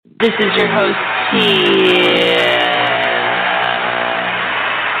This is your host, Tia.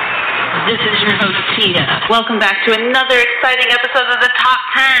 This is your host, Tia. Welcome back to another exciting episode of the Top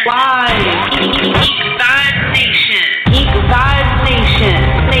 10. Why? Geek Vibes Nation. Geek Vibes Nation.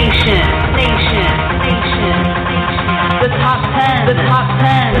 Nation. The Top 10. The Top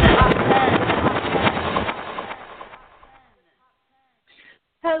 10. The Top 10.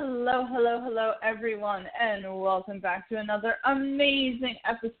 Hello, everyone, and welcome back to another amazing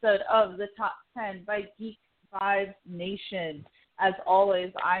episode of the Top 10 by Geek Vibes Nation. As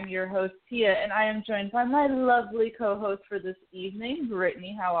always, I'm your host, Tia, and I am joined by my lovely co-host for this evening,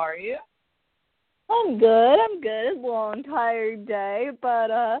 Brittany. How are you? I'm good. It's a long, tired day,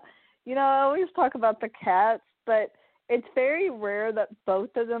 but, I always talk about the cats, but it's very rare that both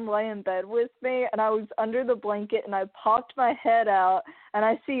of them lay in bed with me, and I was under the blanket, and I popped my head out, and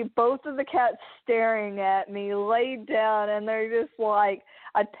I see both of the cats staring at me, laid down, and they're just like,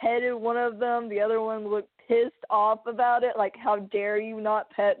 I petted one of them, the other one looked pissed off about it, like, how dare you not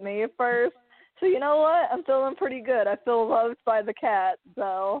pet me at first? So you know what? I'm feeling pretty good. I feel loved by the cat,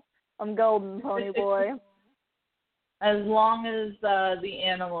 so I'm golden, pony boy. As long as the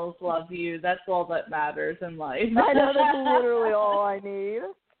animals love you, that's all that matters in life. I know, that's literally all I need.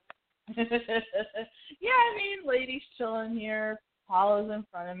 Lady's chilling here. Paula's in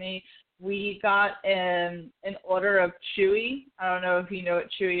front of me. We got an order of Chewy. I don't know if you know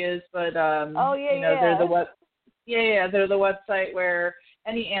what Chewy is, but they're the website where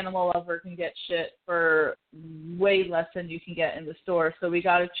any animal lover can get shit for way less than you can get in the store. So we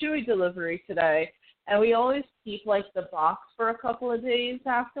got a Chewy delivery today. And we always keep, the box for a couple of days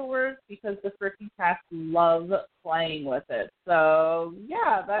afterwards because the freaking cats love playing with it. So,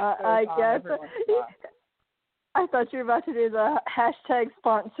 yeah, that's I guess. I thought you were about to do the hashtag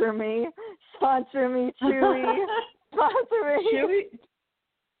sponsor me. Sponsor me, Chewy. Sponsor me. Chewy,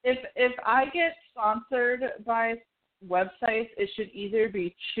 if I get sponsored by websites, it should either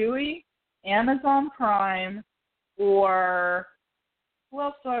be Chewy, Amazon Prime, or... Who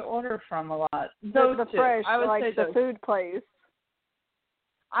else do I order from a lot? Those the two. Fresh, I would say the those. food place.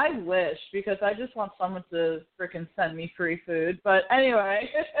 I wish, because I just want someone to freaking send me free food. But anyway,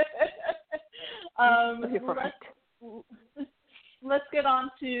 let's get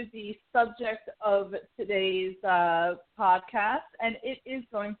on to the subject of today's podcast, and it is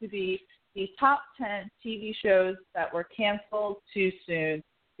going to be the top 10 TV shows that were canceled too soon,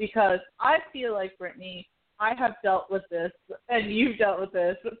 because I feel like, Brittany, I have dealt with this, and you've dealt with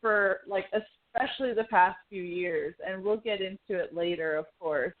this for, especially the past few years, and we'll get into it later, of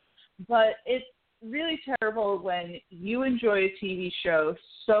course. But it's really terrible when you enjoy a TV show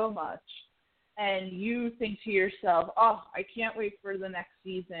so much, and you think to yourself, oh, I can't wait for the next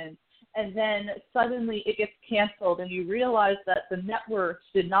season, and then suddenly it gets canceled, and you realize that the networks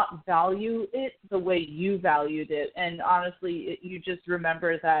did not value it the way you valued it, and honestly, you just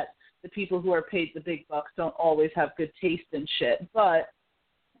remember that the people who are paid the big bucks don't always have good taste in shit. But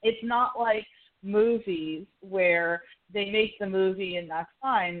it's not like movies where they make the movie and that's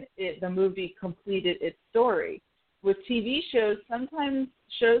fine. The movie completed its story. With TV shows, sometimes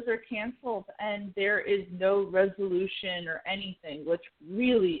shows are canceled and there is no resolution or anything, which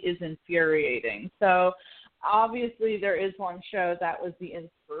really is infuriating. So obviously there is one show that was the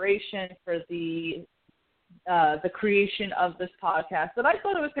inspiration for the creation of this podcast, but I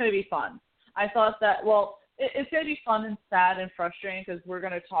thought it was going to be fun. I thought that, it's going to be fun and sad and frustrating because we're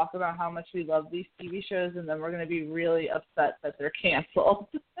going to talk about how much we love these TV shows, and then we're going to be really upset that they're canceled.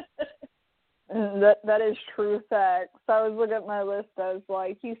 That is true fact. So I was looking at my list, I was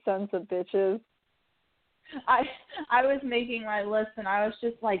like, you sons of bitches. I was making my list, and I was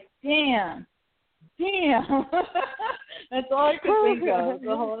just like, damn. That's all I could think of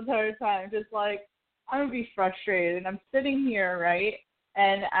the whole entire time, just like, I'm going to be frustrated, and I'm sitting here, right,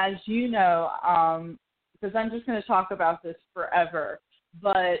 and as you know, because I'm just going to talk about this forever,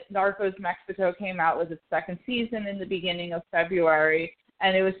 but Narcos Mexico came out with its second season in the beginning of February,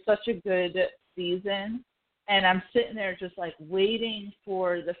 and it was such a good season, and I'm sitting there just, waiting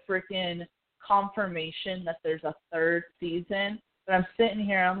for the freaking confirmation that there's a third season, but I'm sitting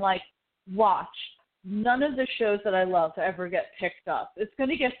here, and I'm like, watch. None of the shows that I love ever get picked up. It's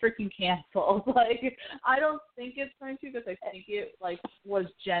going to get freaking canceled. I don't think it's going to because I think it, was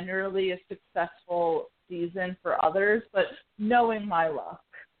generally a successful season for others, but knowing my luck.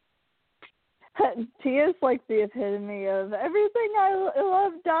 Tia's like the epitome of everything I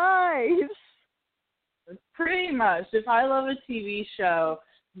love dies. Pretty much. If I love a TV show,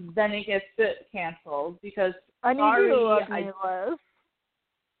 then it gets canceled because I need you to love me less.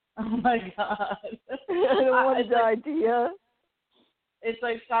 Oh my God. I don't want the idea. It's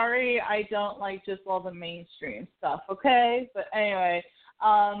like, sorry, I don't like just all the mainstream stuff, okay? But anyway,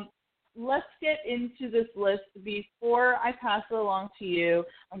 let's get into this list. Before I pass it along to you,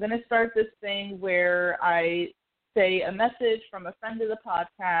 I'm going to start this thing where I say a message from a friend of the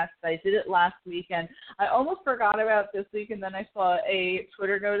podcast. I did it last week, and I almost forgot about this week, and then I saw a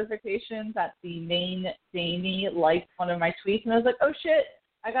Twitter notification that the main Damie liked one of my tweets, and I was like, oh, shit,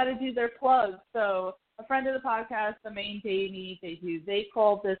 I got to do their plug. So a friend of the podcast, the main Damie, They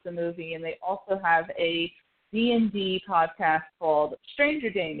Called This a Movie, and they also have a D&D podcast called Stranger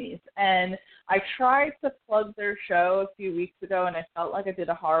Damies. And I tried to plug their show a few weeks ago, and I felt like I did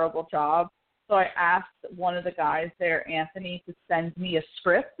a horrible job. So I asked one of the guys there, Anthony, to send me a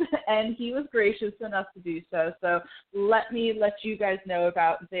script, and he was gracious enough to do so. So let me let you guys know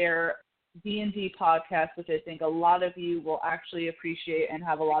about their D&D podcast, which I think a lot of you will actually appreciate and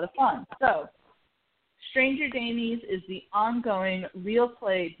have a lot of fun. So Stranger Damies is the ongoing real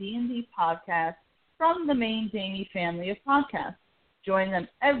play D&D podcast from the main Damie family of podcasts. Join them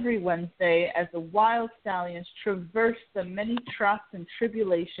every Wednesday as the Wild Stallions traverse the many traps and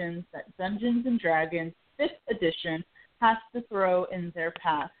tribulations that Dungeons & Dragons 5th edition has to throw in their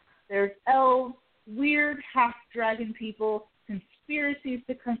path. There's elves, weird half-dragon people, conspiracies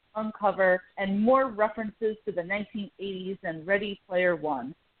to uncover, and more references to the 1980s and Ready Player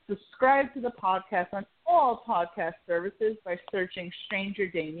One. Subscribe to the podcast on all podcast services by searching Stranger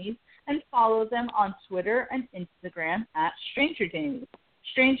Damies, and follow them on Twitter and Instagram at Stranger Damies.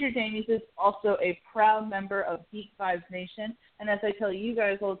 Stranger Damies is also a proud member of Geek Vibes Nation, and as I tell you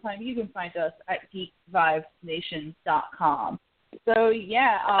guys all the time, you can find us at geekvibesnation.com. So,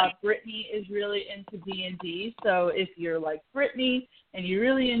 yeah, Brittany is really into D&D, so if you're like Brittany and you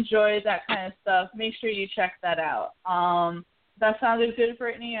really enjoy that kind of stuff, make sure you check that out. That sounded good,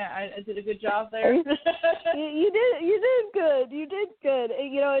 Brittany. I did a good job there. You did good. You did good.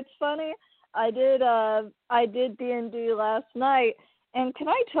 You know, it's funny. I did D&D last night, and can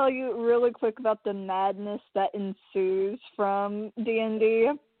I tell you really quick about the madness that ensues from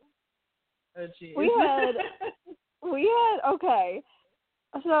D&D? Oh, geez. We had okay.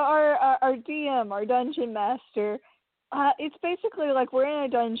 So our DM, our dungeon master. It's basically like we're in a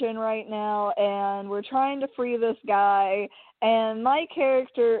dungeon right now, and we're trying to free this guy, and my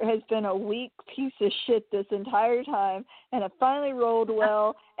character has been a weak piece of shit this entire time, and it finally rolled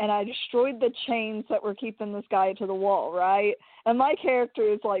well, and I destroyed the chains that were keeping this guy to the wall, right? And my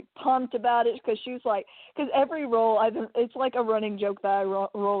character is, like, pumped about it because she's like, because every roll, it's like a running joke that I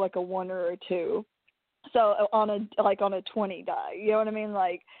roll like a 1 or a 2. So on a 20 die, you know what I mean?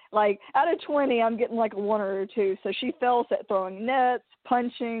 Like out of 20, I'm getting like a 1 or a 2. So she fails at throwing nets,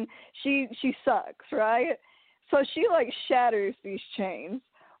 punching. She sucks, right? So she like shatters these chains.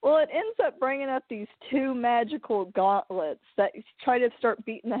 Well, it ends up bringing up these 2 magical gauntlets that try to start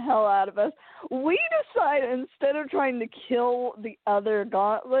beating the hell out of us. We decide instead of trying to kill the other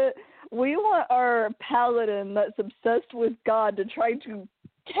gauntlet, we want our paladin that's obsessed with God to try to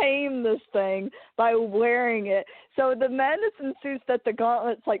tame this thing by wearing it. So the madness ensues that the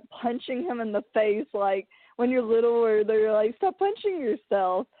gauntlet's like punching him in the face, like when you're little, where they're like, stop punching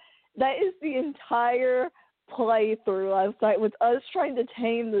yourself. That is the entire playthrough last night, with us trying to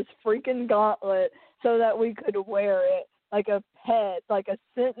tame this freaking gauntlet so that we could wear it like a pet, like a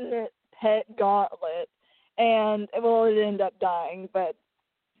sentient pet gauntlet. And well, it ended up dying, but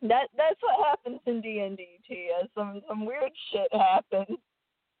that's what happens in D&D, Tia. Some weird shit happens.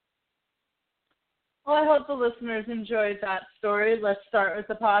 Well, I hope the listeners enjoyed that story. Let's start with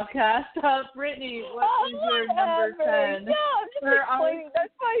the podcast. Brittany, what is your number 10? Yeah, I'm just explaining.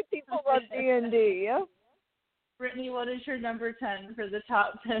 That's why people love D&D. Brittany, what is your number 10 for the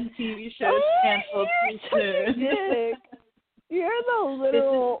top 10 TV shows canceled too soon? You're the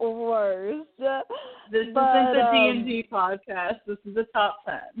literal worst. This isn't the D&D podcast. This is the top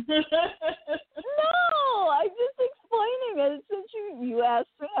 10. No, I'm just explaining it since you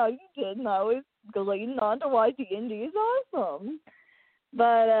asked me how you did, and I was leading on to why D&D is awesome.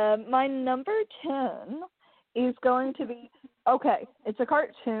 But my number 10 is going to be, okay, it's a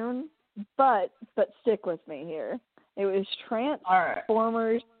cartoon, but stick with me here. It was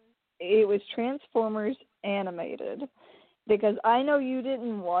Transformers. It was Transformers animated, because I know you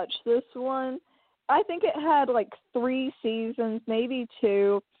didn't watch this one. I think it had like 3 seasons, maybe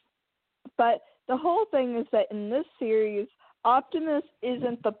 2, but the whole thing is that in this series, Optimus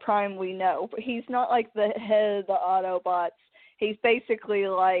isn't the Prime we know. He's not like the head of the Autobots. He's basically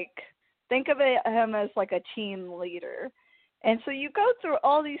like, think of him as like a team leader. And so you go through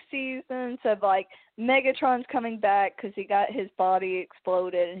all these seasons of like Megatron's coming back because he got his body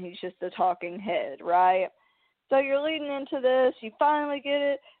exploded and he's just a talking head, right? So you're leading into this. You finally get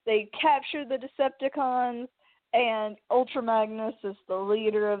it. They capture the Decepticons, and Ultra Magnus is the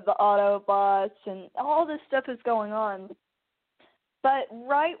leader of the Autobots, and all this stuff is going on. But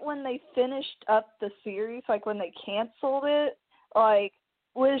right when they finished up the series, like when they canceled it, like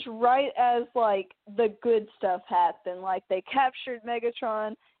was right as like the good stuff happened. Like they captured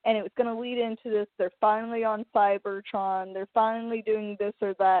Megatron, and it was going to lead into this. They're finally on Cybertron. They're finally doing this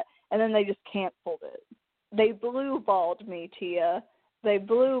or that, and then they just canceled it. They blue-balled me, Tia. They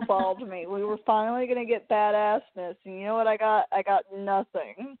blue-balled me. We were finally going to get badassness, and you know what I got? I got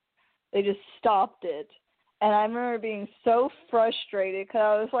nothing. They just stopped it. And I remember being so frustrated because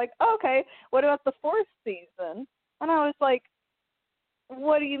I was like, okay, what about the 4th season? And I was like,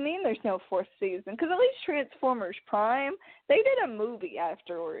 what do you mean there's no 4th season? Because at least Transformers Prime, they did a movie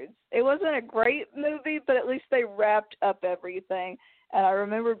afterwards. It wasn't a great movie, but at least they wrapped up everything. And I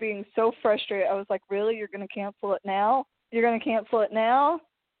remember being so frustrated. I was like, really? You're going to cancel it now? You're going to cancel it now?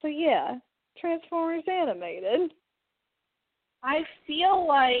 So, yeah, Transformers Animated. I feel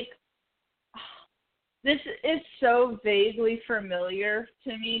like this is so vaguely familiar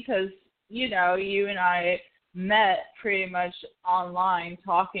to me because, you know, you and I met pretty much online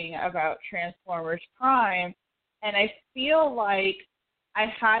talking about Transformers Prime, and I feel like I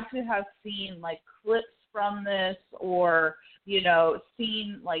had to have seen, like, clips from this or, you know,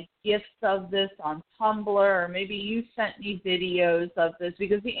 seen, like, GIFs of this on Tumblr, or maybe you sent me videos of this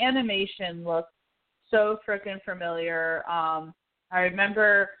because the animation looks so freaking familiar. I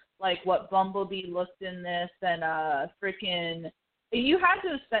remember, like, what Bumblebee looked in this, and freaking, you had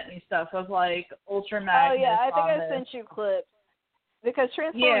to have sent me stuff of, like, Ultra Magnus. Oh, yeah, I think I this. sent you clips. Because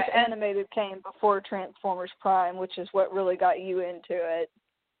Transformers Animated came before Transformers Prime, which is what really got you into it.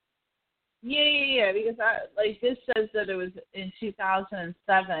 Yeah, because this says that it was in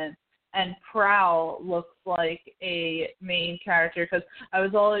 2007, and Prowl looks like a main character, because I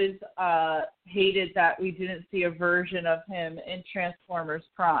was always hated that we didn't see a version of him in Transformers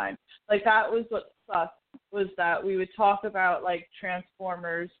Prime. Like, that was what sucked, was that we would talk about, like,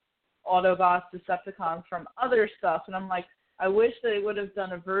 Transformers, Autobots, Decepticons from other stuff, and I'm like, I wish they would have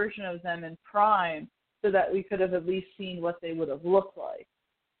done a version of them in Prime so that we could have at least seen what they would have looked like.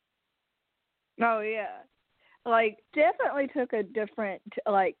 Oh, yeah. Like, definitely took a different,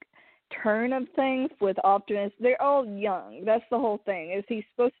 like, turn of things with Optimus. They're all young. That's the whole thing, is he's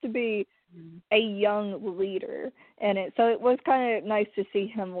supposed to be a young leader. And so it was kind of nice to see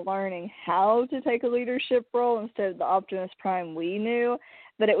him learning how to take a leadership role instead of the Optimus Prime we knew.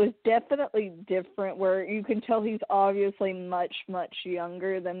 But it was definitely different, where you can tell he's obviously much, much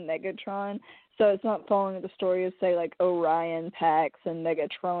younger than Megatron. So it's not following the story of, say, like Orion Pax and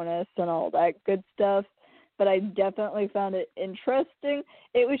Megatronus and all that good stuff. But I definitely found it interesting.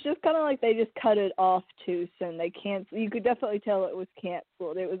 It was just kind of like they just cut it off too soon. They canceled. You could definitely tell it was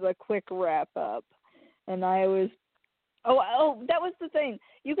canceled. It was a quick wrap up. And I was, that was the thing.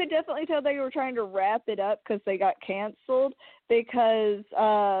 You could definitely tell they were trying to wrap it up because they got canceled, because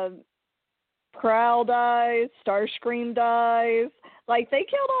Prowl dies, Starscream dies. Like, they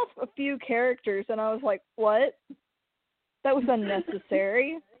killed off a few characters, and I was like, what? That was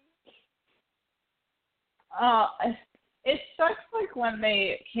unnecessary. It sucks, like, when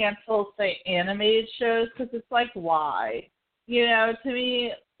they cancel, say, animated shows, because it's like, why? You know, to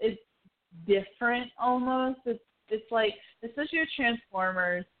me, it's different almost. It's like, especially with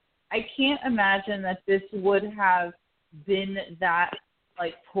Transformers, I can't imagine that this would have been that,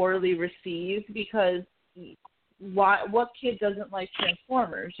 like, poorly received, because what kid doesn't like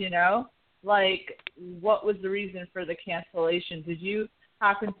Transformers, you know? Like, what was the reason for the cancellation? Did you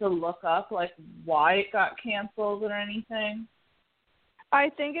happen to look up, like, why it got canceled or anything? I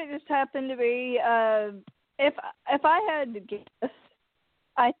think it just happened to be, if I had to guess,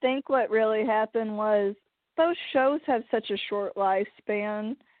 I think what really happened was those shows have such a short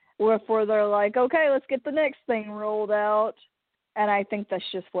lifespan before they're like, okay, let's get the next thing rolled out. And I think that's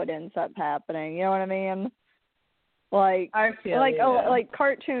just what ends up happening. You know what I mean? Like, I feel like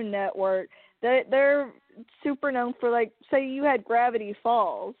Cartoon Network, they're super known for, like, say you had Gravity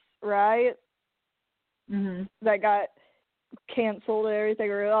Falls, right? Mm-hmm. That got canceled and everything,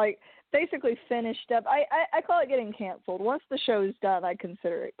 or like basically finished up. I call it getting canceled. Once the show's done, I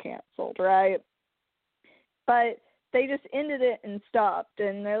consider it canceled, right? But they just ended it and stopped,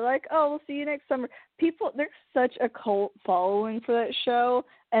 and they're like, oh, we'll see you next summer. People, there's such a cult following for that show,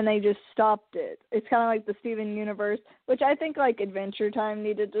 and they just stopped it. It's kind of like the Steven Universe, which I think, like, Adventure Time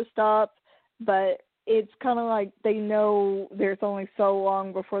needed to stop, but it's kind of like they know there's only so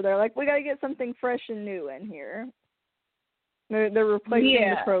long before they're like, we got to get something fresh and new in here. They're replacing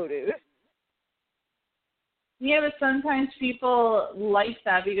the produce. Yeah, but sometimes people like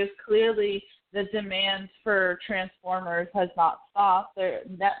that because clearly the demand for Transformers has not stopped.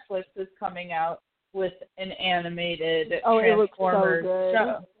 Netflix is coming out with an animated Transformers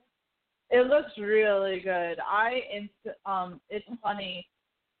show. It looks really good. It's funny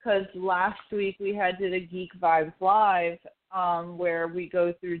because last week we did a Geek Vibes Live where we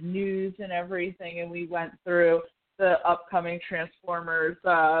go through news and everything, and we went through the upcoming Transformers,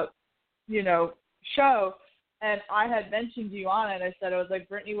 show. And I had mentioned you on it. I said, I was like,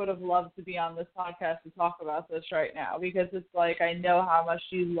 Brittany would have loved to be on this podcast to talk about this right now because it's like, I know how much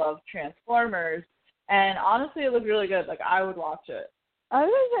you love Transformers. And honestly, it looked really good. Like, I would watch it. I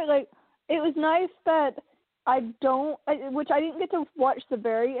was going to say, like, it was nice that which I didn't get to watch the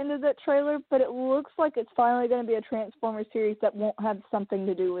very end of that trailer, but it looks like it's finally going to be a Transformers series that won't have something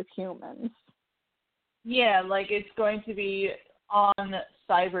to do with humans. Yeah, like it's going to be on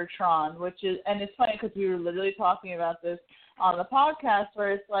Cybertron, and it's funny because we were literally talking about this on the podcast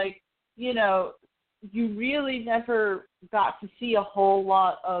where it's like, you really never got to see a whole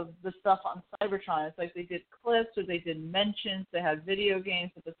lot of the stuff on Cybertron. It's like they did clips or they did mentions, they had video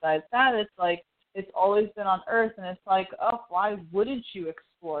games, but besides that, it's like it's always been on Earth, and it's like, oh, why wouldn't you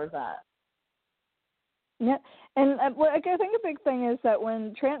explore that? Yeah, and I think a big thing is that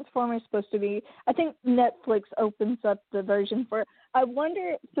when Transformers is supposed to be, I think Netflix opens up the version for it. I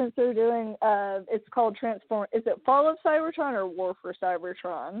wonder, since they're doing, it's called Transform, is it Fall of Cybertron or War for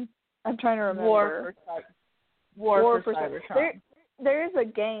Cybertron? I'm trying to remember. War for Cybertron. There is a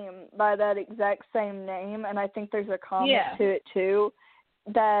game by that exact same name, and I think there's a comic to it too.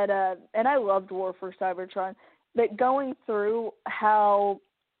 That and I loved War for Cybertron. That going through how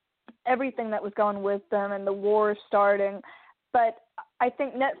everything that was going with them and the war starting, but I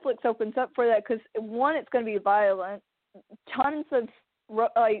think Netflix opens up for that because one, it's going to be violent. Tons of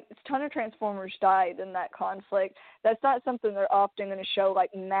Transformers died in that conflict. That's not something they're often going to show,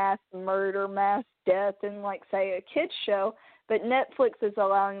 like mass murder, mass death in, like, say, a kids show. But Netflix is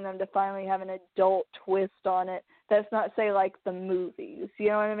allowing them to finally have an adult twist on it. That's not, say, like the movies. You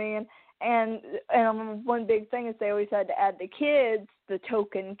know what I mean? And one big thing is they always had to add the kids, the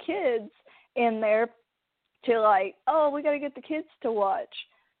token kids, in there to, like, oh, we got to get the kids to watch.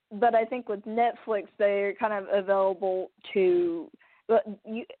 But I think with Netflix, they're kind of available to. But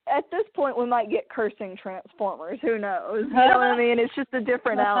at this point, we might get cursing Transformers. Who knows? You know what I mean? It's just a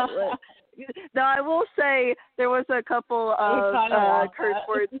different outlet. Now, I will say there was a couple of curse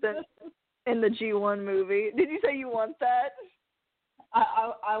words in the G1 movie. Did you say you want that?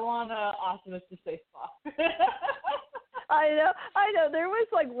 I want Optimus to say Spock. I know. There was,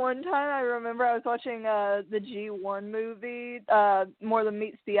 like, one time I remember I was watching the G1 movie, More Than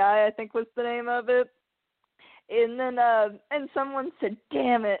Meets the Eye, I think was the name of it. And then, and someone said,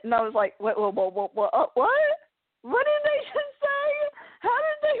 damn it. And I was like, what? What did they just say? How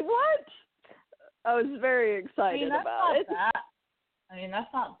did they, what? I was very excited about it.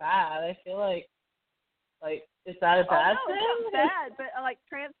 That's not bad. I feel like, is that a bad thing? It's not bad, but, like,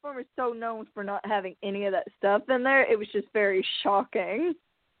 Transformers so known for not having any of that stuff in there, it was just very shocking.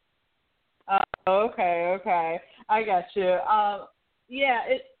 Okay. I got you.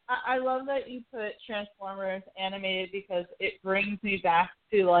 I love that you put Transformers animated because it brings me back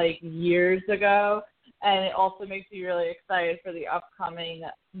to, like, years ago, and it also makes me really excited for the upcoming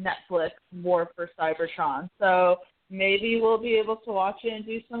Netflix War for Cybertron. So maybe we'll be able to watch it and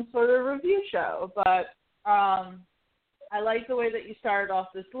do some sort of review show. But I like the way that you started off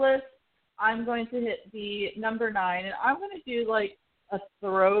this list. I'm going to hit the number 9, and I'm going to do, like, a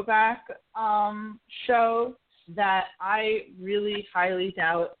throwback show that I really highly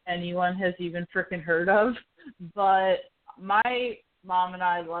doubt anyone has even freaking heard of. But my mom and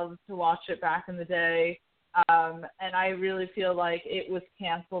I loved to watch it back in the day, and I really feel like it was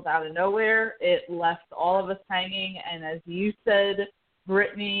canceled out of nowhere. It left all of us hanging, and as you said,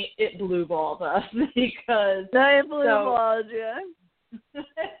 Brittany, it blue-balled us because... No, it blue-balled you.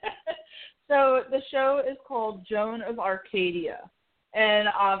 So the show is called Joan of Arcadia, and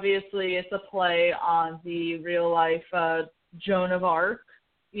obviously it's a play on the real-life Joan of Arc,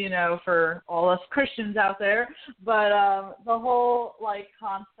 for all us Christians out there. But the whole, like,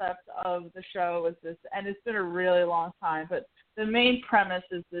 concept of the show is this, and it's been a really long time, but the main premise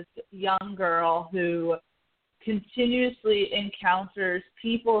is this young girl who continuously encounters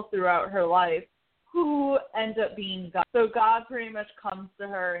people throughout her life who end up being God. So God pretty much comes to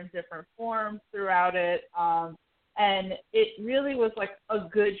her in different forms throughout it. And it really was, like, a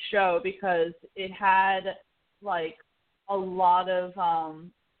good show because it had, like, a lot of,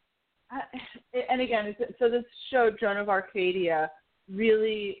 and again, so this show, Joan of Arcadia,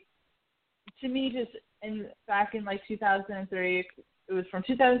 really, to me, just and back in like 2003, it was from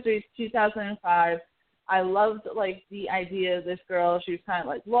 2003 to 2005. I loved like the idea of this girl. She was kind of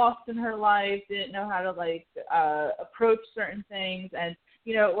like lost in her life, didn't know how to like approach certain things, and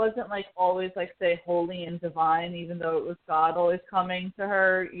you know, it wasn't like always like say holy and divine, even though it was God always coming to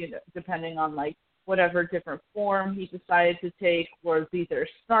her, you know, depending on like whatever different form he decided to take, was either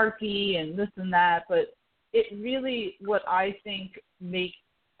snarky and this and that. But it really, what I think makes,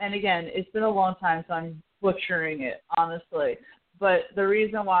 and again, it's been a long time, so I'm butchering it, honestly. But the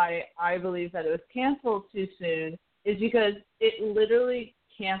reason why I believe that it was canceled too soon is because it literally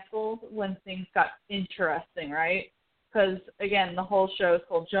canceled when things got interesting, right? Because, again, the whole show is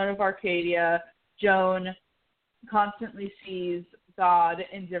called Joan of Arcadia. Joan constantly sees God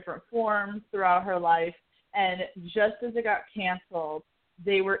in different forms throughout her life. And just as it got canceled,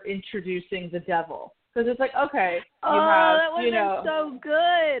 they were introducing the devil. Because it's like, okay, that would have been so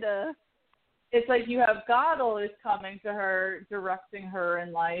good. It's like you have God always coming to her, directing her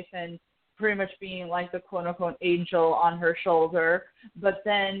in life, and pretty much being like the quote-unquote angel on her shoulder. But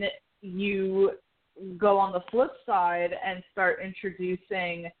then you go on the flip side and start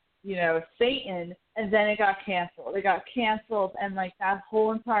introducing, you know, Satan, and then it got canceled. It got canceled, and like that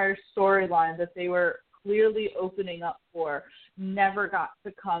whole entire storyline that they were clearly opening up for never got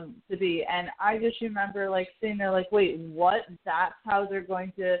to come to be. And I just remember like sitting there like, wait, what? That's how they're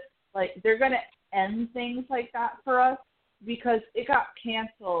going to, like, they're going to end things like that for us? Because it got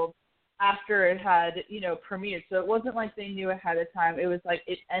canceled after it had, you know, premiered. So it wasn't like they knew ahead of time. It was like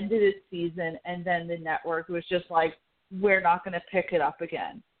it ended its season, and then the network was just like, we're not going to pick it up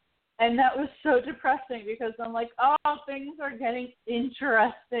again. And that was so depressing because I'm like, oh, things are getting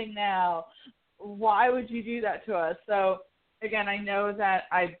interesting now. Why would you do that to us? So, again, I know that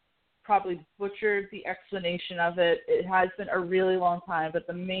I probably butchered the explanation of it. It has been a really long time, but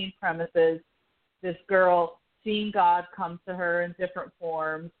the main premise is this girl seeing God come to her in different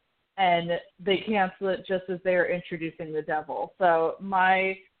forms, and they cancel it just as they are introducing the devil. So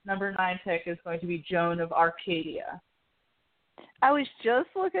my number 9 pick is going to be Joan of Arcadia. I was just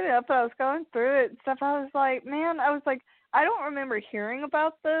looking it up, and I was going through it and stuff. I was like, man, I don't remember hearing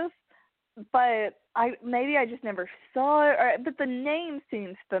about this, but maybe I just never saw it. But the name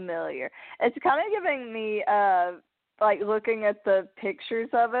seems familiar. It's kind of giving me, like, looking at the pictures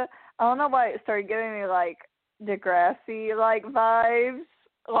of it, I don't know why it started giving me, like, Degrassi-like vibes.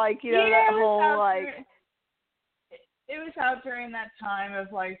 Like, you know, that whole, like... It was out during that time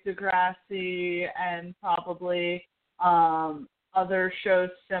of, like, Degrassi and probably other shows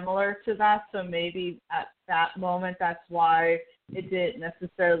similar to that. So maybe at that moment, that's why it didn't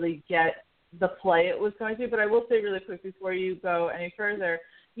necessarily get the play it was going to. But I will say really quick before you go any further,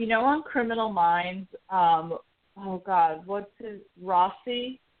 you know, on Criminal Minds, oh, God, what's his...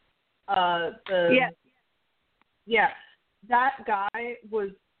 Rossi? Yeah, that guy was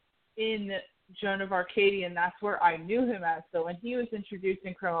in Joan of Arcadia, and that's where I knew him as. So when he was introduced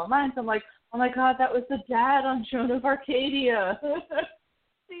in Criminal Minds, I'm like, oh my God, that was the dad on Joan of Arcadia.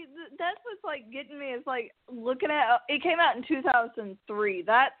 See, that's what's like getting me. It's like looking at it came out in 2003.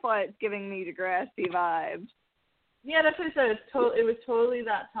 That's why it's giving me Degrassi vibes. Yeah, that's what I said. It was totally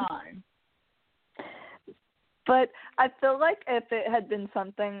that time. But I feel like if it had been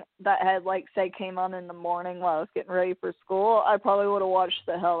something that had, like, say, came on in the morning while I was getting ready for school, I probably would have watched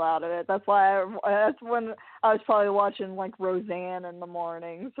the hell out of it. That's when I was probably watching, like, Roseanne in the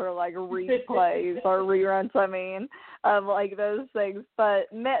mornings or, like, replays or reruns, of, like, those things. But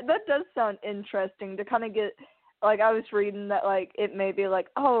that does sound interesting to kind of get, like, I was reading that, like, it may be like,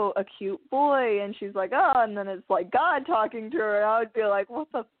 oh, a cute boy, and she's like, oh, and then it's, like, God talking to her, and I would be like,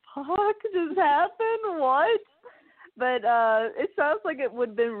 what the fuck just happened? What? But it sounds like it would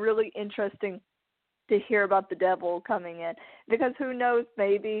have been really interesting to hear about the devil coming in, because who knows,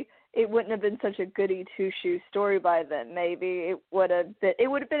 maybe it wouldn't have been such a goody two-shoe story by then. Maybe it would have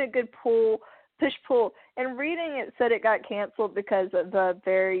been a good push-pull. And reading it said it got canceled because of the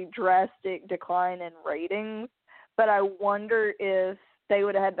very drastic decline in ratings, but I wonder if they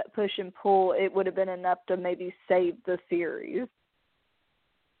would have had that push and pull, it would have been enough to maybe save the series.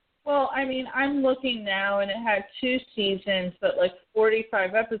 Well, I mean, I'm looking now, and it had 2 seasons, but like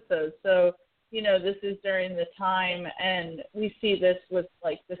 45 episodes. So, you know, this is during the time, and we see this with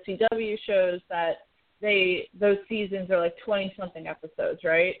like the CW shows that those seasons are like 20-something episodes,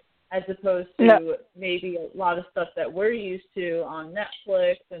 right? As opposed to maybe a lot of stuff that we're used to on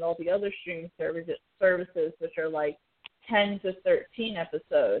Netflix and all the other streaming services, which are like 10 to 13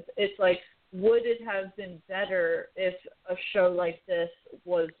 episodes. It's like, would it have been better if a show like this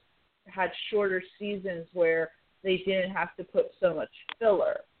had shorter seasons where they didn't have to put so much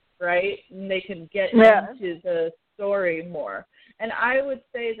filler, right? And they can get into the story more. And I would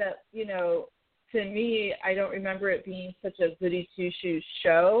say that, to me, I don't remember it being such a goody two-shoes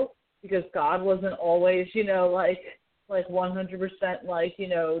show because God wasn't always, like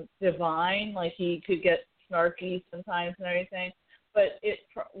 100% divine. Like he could get snarky sometimes and everything. But it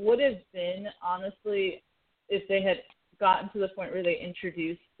would have been, honestly, if they had gotten to the point where they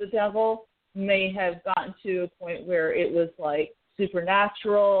introduced the devil, may have gotten to a point where it was like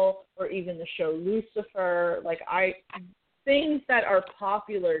Supernatural or even the show Lucifer, things that are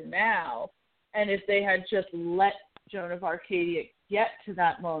popular now. And if they had just let Joan of Arcadia get to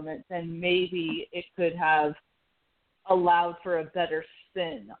that moment, then maybe it could have allowed for a better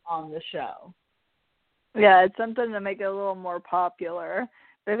spin on the show. Yeah, it's something to make it a little more popular.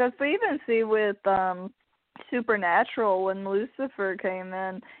 Because we even see with Supernatural, when Lucifer came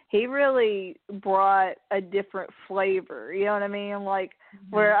in, he really brought a different flavor. You know what I mean? Like,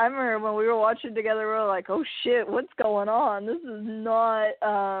 where I remember when we were watching together, we were like, oh shit, what's going on? This is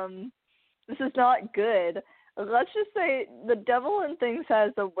not good. Let's just say the devil in things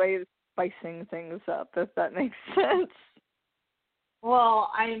has a way of spicing things up, if that makes sense. Well,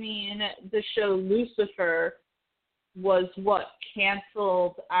 I mean, the show Lucifer was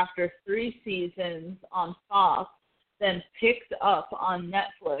canceled after 3 seasons on Fox, then picked up on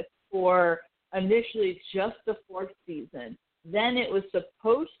Netflix for initially just the 4th season. Then it was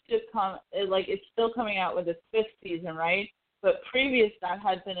supposed to come, it's still coming out with its 5th season, right? But previous that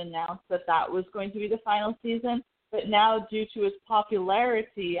had been announced that was going to be the final season. But now, due to its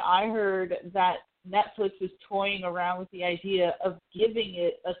popularity, I heard that Netflix was toying around with the idea of giving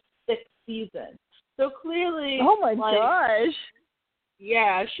it a 6th season. So clearly, oh my gosh,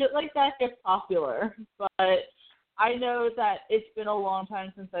 yeah, shit like that gets popular. But I know that it's been a long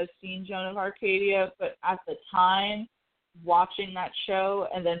time since I've seen Joan of Arcadia. But at the time, watching that show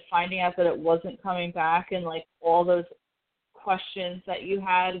and then finding out that it wasn't coming back and all those questions that you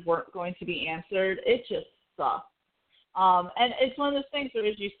had weren't going to be answered, it just sucked. And it's one of those things where,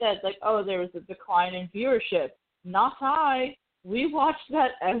 as you said, there was a decline in viewership. Not I. We watched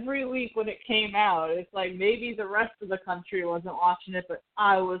that every week when it came out. It's like maybe the rest of the country wasn't watching it, but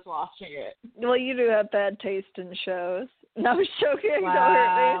I was watching it. Well, you do have bad taste in shows. No, I'm joking. Don't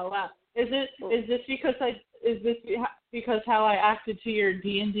hurt me. Wow. Is this because how I acted to your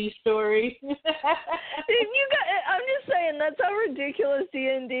D&D story? I'm just saying that's how ridiculous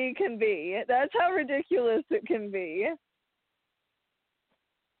D&D can be. That's how ridiculous it can be.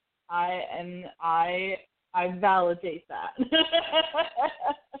 I validate that.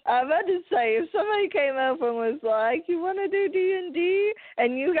 I'm about to say, if somebody came up and was like, you want to do D&D?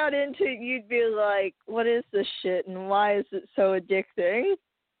 And you got into it, you'd be like, what is this shit and why is it so addicting?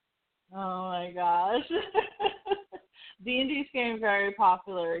 Oh my gosh. D&D's getting very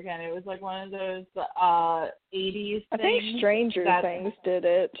popular again. It was one of those 80s I things. think Stranger Things did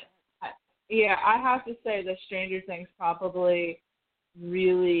it. Yeah, I have to say that Stranger Things probably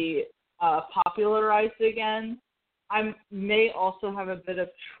really popularized again. I may also have a bit of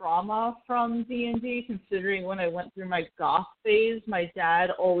trauma from D&D, considering when I went through my goth phase, my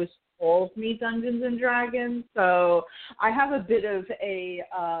dad always called me Dungeons and Dragons. So I have a bit of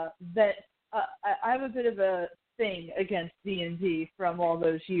a thing against D&D from all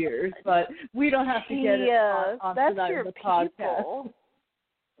those years, but we don't have to get on that's that your in the people.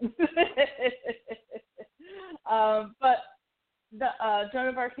 podcast. But the Joan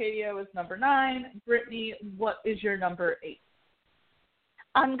of Arcadia was number 9. Brittany, what is your number 8?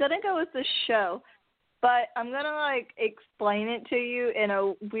 I'm going to go with the show, but I'm going to explain it to you in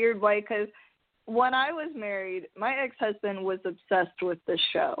a weird way because when I was married, my ex-husband was obsessed with the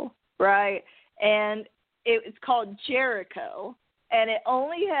show, right? And it's called Jericho, and it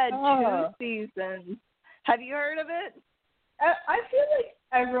only had 2 seasons. Have you heard of it? I feel like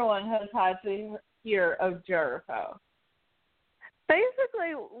everyone has had to hear of Jericho.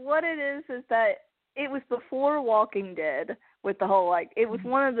 Basically, what it is that it was before Walking Dead with the whole, it was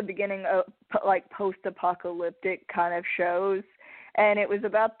one of the beginning of, post-apocalyptic kind of shows, and it was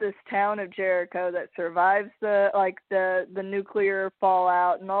about this town of Jericho that survives the nuclear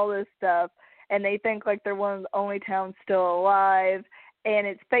fallout and all this stuff, and they think, they're one of the only towns still alive, and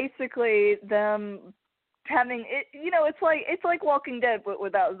it's basically them having it, it's like Walking Dead but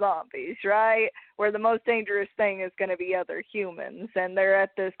without zombies, right? Where the most dangerous thing is going to be other humans, and they're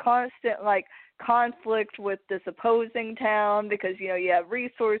at this constant conflict with this opposing town because you have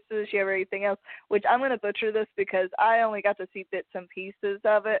resources, you have everything else. Which I'm going to butcher this because I only got to see bits and pieces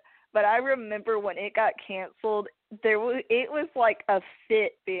of it, but I remember when it got canceled, it was like a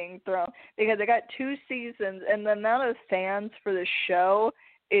fit being thrown because it got 2 seasons, and the amount of fans for the show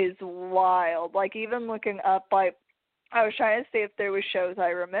is wild. Like, even looking up, like, I was trying to see if there was shows I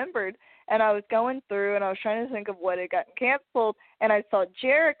remembered, and I was going through, and I was trying to think of what had gotten canceled, and I saw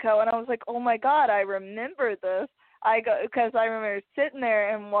Jericho, and I was like, oh my God, I remember this. Because I remember sitting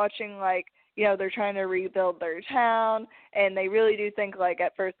there and watching, like, you know, they're trying to rebuild their town, and they really do think, like,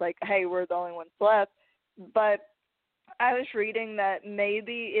 at first, like, hey, we're the only ones left. But I was reading that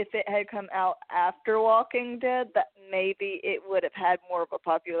maybe if it had come out after Walking Dead, that maybe it would have had more of a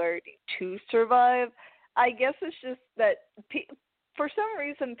popularity to survive. I guess it's just that for some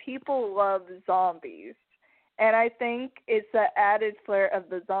reason people love zombies. And I think it's the added flair of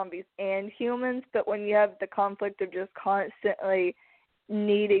the zombies and humans, but when you have the conflict of just constantly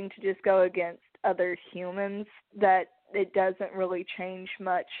needing to just go against other humans, that it doesn't really change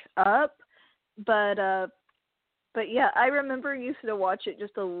much up. But yeah, I remember used to watch it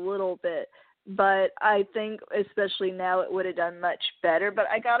just a little bit, but I think especially now it would have done much better. But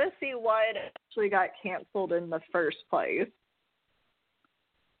I got to see why it actually got canceled in the first place.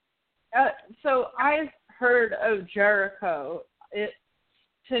 So I've heard of Jericho.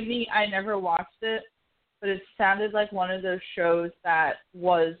 To me, I never watched it, but it sounded like one of those shows that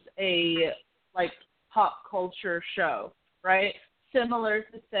was a like pop culture show, right? Similar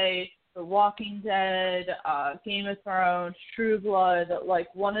to say The Walking Dead, Game of Thrones, True Blood,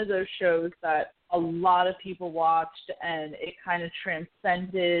 like one of those shows that a lot of people watched, and it kind of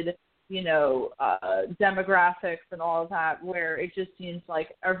transcended, you know, demographics and all of that, where it just seems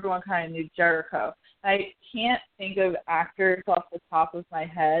like everyone kind of knew Jericho. I can't think of actors off the top of my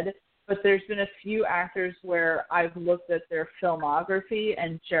head, but there's been a few actors where I've looked at their filmography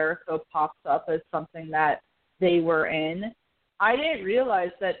and Jericho pops up as something that they were in. I didn't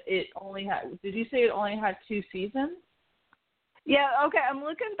realize that it only had, did you say it only had 2 seasons? Yeah, okay, I'm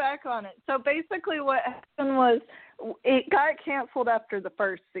looking back on it. So basically what happened was it got canceled after the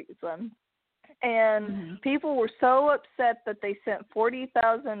first season. And people were so upset that they sent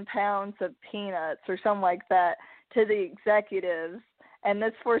 40,000 pounds of peanuts or something like that to the executives. And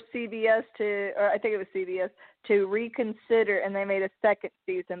this for CBS or I think it was CBS, to reconsider, and they made a second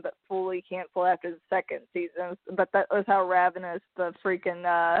season, but fully canceled after the second season. But that was how ravenous the freaking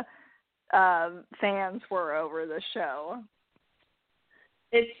fans were over the show.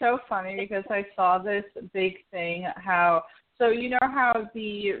 It's so funny because I saw this big thing, so you know how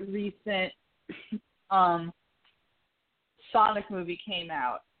the recent Sonic movie came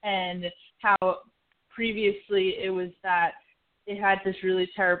out, and how previously it was that it had this really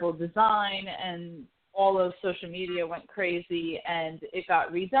terrible design, and all of social media went crazy, and it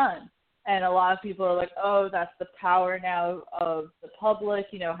got redone. And a lot of people are like, oh, that's the power now of the public,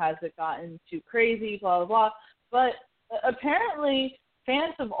 you know, has it gotten too crazy, blah, blah, blah. But apparently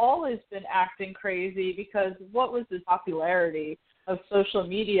fans have always been acting crazy, because what was the popularity of social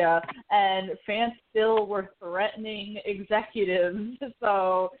media, and fans still were threatening executives.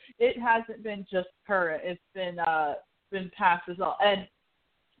 So it hasn't been just current. It's been past as well. And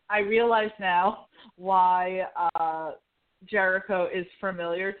I realize now why Jericho is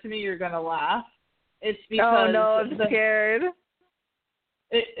familiar to me. You're going to laugh. It's because... Oh, no, I'm scared.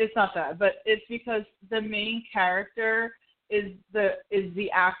 It's not that, but it's because the main character is the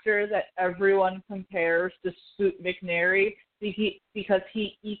actor that everyone compares to Scoot McNairy, because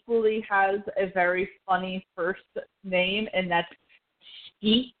he equally has a very funny first name, and that's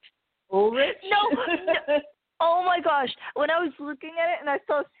Skeet Ulrich. No. Oh my gosh! When I was looking at it and I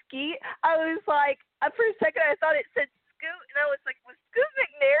saw Skeet, I was like, for a second I thought it said Scoot, and I was like, was Scoot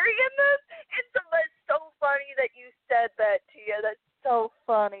McNairy in this? And so that's so funny that you said that, Tia. That's so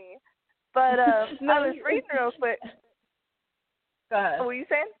funny. But No, I was reading real quick. Go ahead. What were you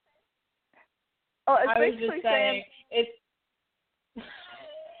saying? Oh, I was just saying it's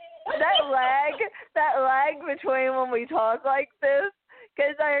that lag between when we talk like this,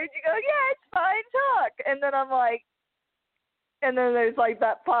 because I heard you go, yeah, it's fine, talk, and then I'm like, and then there's like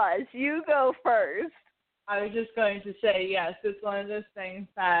that pause. You go first. I was just going to say, yes, it's one of those things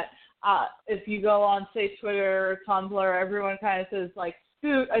that if you go on, say, Twitter or Tumblr, everyone kind of says, like,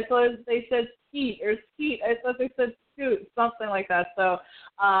 Scoot. I thought they said Skeet, or Skeet. I thought they said Scoot, something like that. So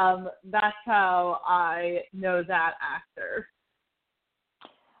that's how I know that actor.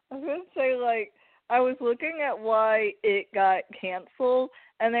 I was going to say, like, I was looking at why it got canceled,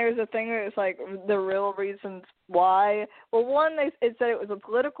 and there was a thing that was like the real reasons why. Well, one, it said it was a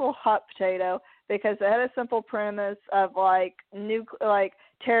political hot potato because it had a simple premise of like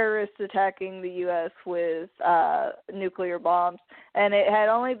terrorists attacking the U.S. with nuclear bombs, and it had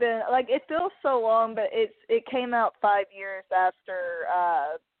only been like, it feels so long, but it came out 5 years after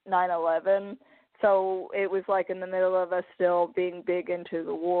 9/11. So it was like in the middle of us still being big into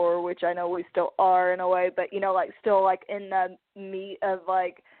the war, which I know we still are in a way, but, like still like in the meat of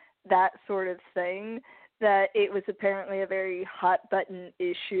like that sort of thing, that it was apparently a very hot button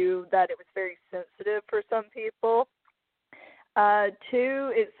issue, that it was very sensitive for some people. 2,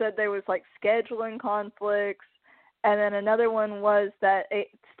 it said there was like scheduling conflicts. And then another one was that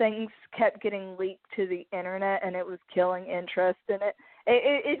things kept getting leaked to the internet and it was killing interest in it.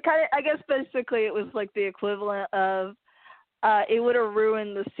 It kind of, I guess basically it was like the equivalent of it would have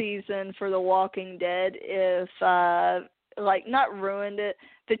ruined the season for The Walking Dead if, like, not ruined it,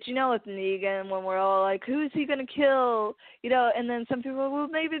 but with Negan when we're all like, who is he going to kill? And then some people are, well,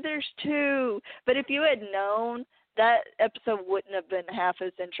 maybe there's 2. But if you had known, that episode wouldn't have been half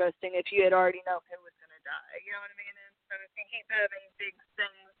as interesting if you had already known who was going to die. You know what I mean? And so if you keep having big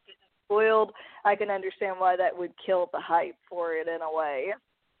things getting spoiled, I can understand why that would kill the hype for it in a way.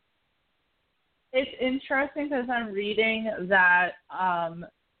 It's interesting because I'm reading that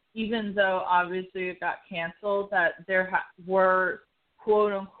even though obviously it got canceled, that there were,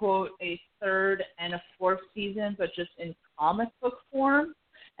 quote unquote, a 3rd and a 4th season, but just in comic book form.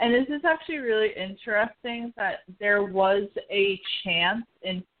 And this is actually really interesting that there was a chance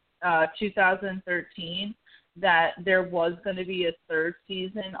in 2013 that there was going to be a 3rd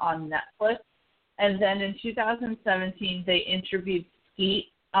season on Netflix. And then in 2017, they interviewed Skeet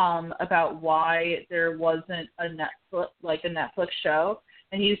about why there wasn't a Netflix show.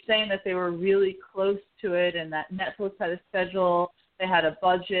 And he was saying that they were really close to it and that Netflix had a schedule, they had a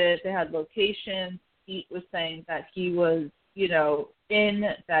budget, they had locations. Skeet was saying that he was,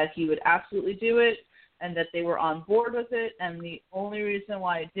 that he would absolutely do it and that they were on board with it. And the only reason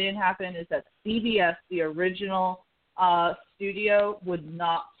why it didn't happen is that CBS, the original studio, would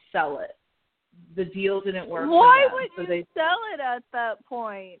not sell it. The deal didn't work. Why would you sell it at that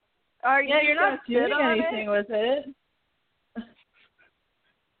point? You're not doing anything with it.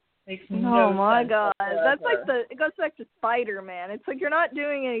 Oh my God, that's like it goes back to Spider-Man. It's like you're not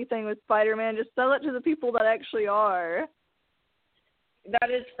doing anything with Spider-Man. Just sell it to the people that actually are.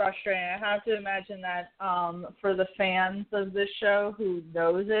 That is frustrating. I have to imagine that for the fans of this show who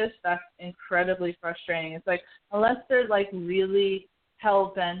know this, that's incredibly frustrating. It's like unless they're like really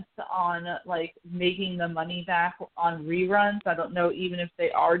hell-bent on like making the money back on reruns. I don't know even if they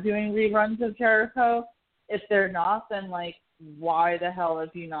are doing reruns of Jericho. If they're not, then like why the hell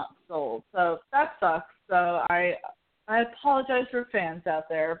have you not sold? So that sucks. So I apologize for fans out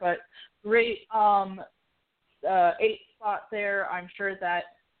there, but great 8th spot there. I'm sure that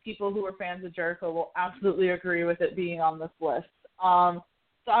people who are fans of Jericho will absolutely agree with it being on this list.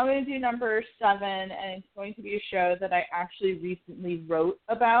 So I'm going to do number 7, and it's going to be a show that I actually recently wrote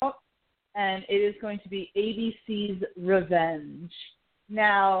about, and it is going to be ABC's Revenge.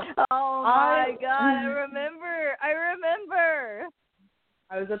 Now, oh my God, I remember.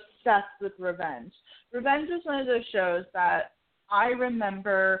 I was obsessed with Revenge. Revenge is one of those shows that I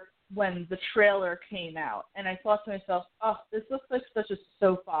remember when the trailer came out, and I thought to myself, oh, this looks like such a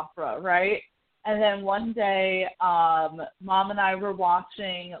soap opera, right? And then one day, Mom and I were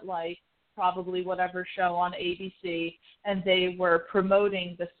watching, like, probably whatever show on ABC, and they were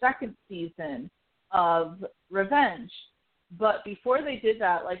promoting the 2nd season of Revenge. But before they did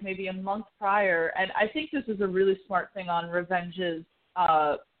that, like maybe a month prior, and I think this is a really smart thing on Revenge's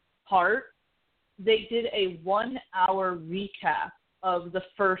part, they did a 1-hour recap of the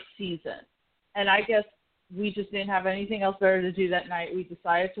 1st season. And I guess we just didn't have anything else better to do that night. We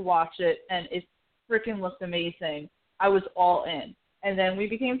decided to watch it, and it freaking looked amazing. I was all in. And then we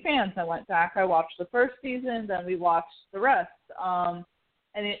became fans. I went back, I watched the 1st season, then we watched the rest. And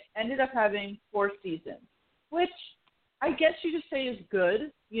it ended up having 4 seasons, which I guess you could say is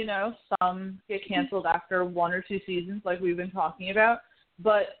good. Some get canceled after 1 or 2 seasons like we've been talking about.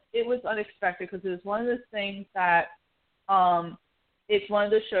 But it was unexpected because it was one of those things that it's one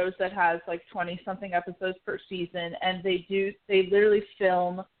of the shows that has like 20-something episodes per season, and they literally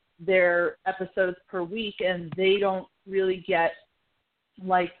film their episodes per week, and they don't really get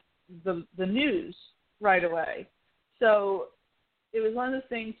like the news right away. So it was one of the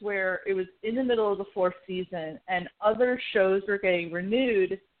things where it was in the middle of the 4th season, and other shows were getting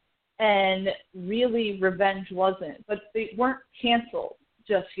renewed, and really Revenge wasn't. But they weren't canceled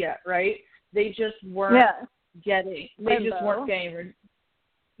just yet, right? They just weren't getting. They just weren't getting.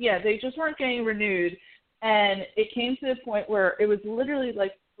 They just weren't getting renewed, and it came to the point where it was literally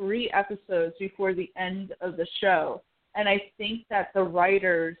like 3 episodes before the end of the show. And I think that the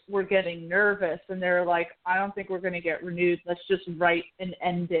writers were getting nervous, and they're like, I don't think we're going to get renewed. Let's just write an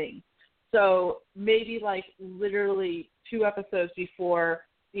ending. So maybe like literally 2 episodes before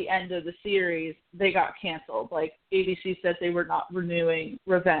the end of the series, they got canceled. Like, ABC said they were not renewing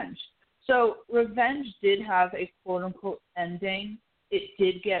Revenge. So Revenge did have a quote-unquote ending. It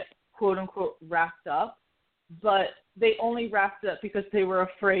did get quote-unquote wrapped up, but they only wrapped it up because they were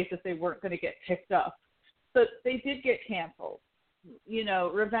afraid that they weren't going to get picked up. But they did get canceled. You know,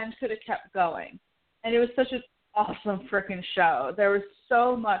 Revenge could have kept going. And it was such an awesome freaking show. There was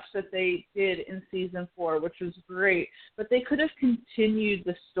so much that they did in season 4, which was great, but they could have continued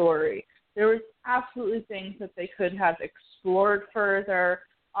the story. There was absolutely things that they could have explored further.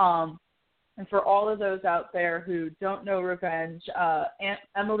 And for all of those out there who don't know Revenge,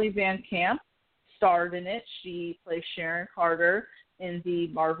 Emily Van Camp starred in it. She plays Sharon Carter in the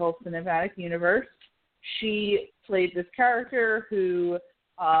Marvel Cinematic Universe. She played this character who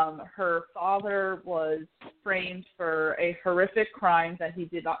her father was framed for a horrific crime that he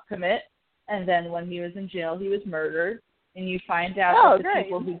did not commit, and then when he was in jail, he was murdered. And you find out that the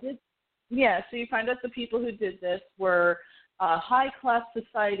people who did, so you find out the people who did this were high-class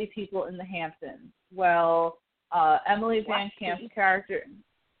society people in the Hamptons. Well, Emily Van Camp's character,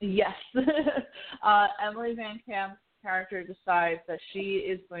 Emily Van Camp's character decides that she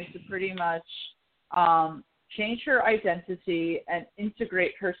is going to pretty much change her identity and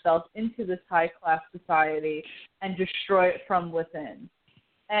integrate herself into this high-class society and destroy it from within.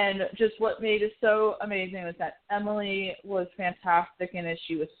 And just what made it so amazing was that Emily was fantastic in it.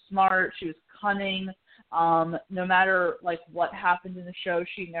 She was smart. She was cunning. No matter, like, what happened in the show,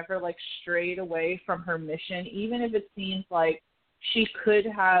 she never, like, strayed away from her mission, even if it seems like she could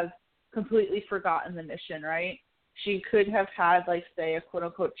have completely forgotten the mission, right? She could have had, like, say, a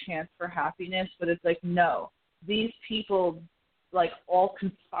quote-unquote chance for happiness, but it's like, no. These people, like, all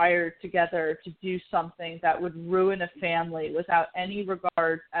conspired together to do something that would ruin a family without any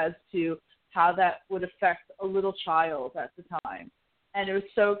regard as to how that would affect a little child at the time. And it was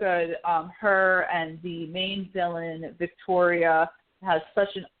so good. Her and the main villain, Victoria, has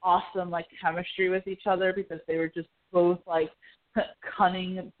such an awesome, like, chemistry with each other because they were just both, like,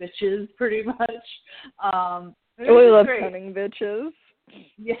 cunning bitches, pretty much. We love cunning bitches.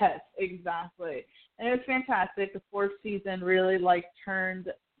 Yes, exactly. And it was fantastic. The 4th season really, like,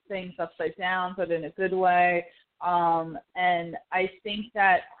 turned things upside down, but in a good way. And I think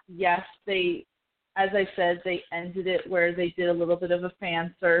that, yes, they, as I said, they ended it where they did a little bit of a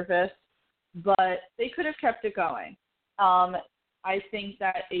fan service, but they could have kept it going. I think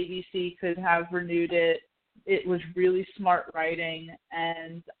that ABC could have renewed it. It was really smart writing,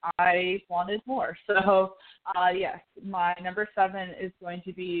 and I wanted more. So, yes, my number 7 is going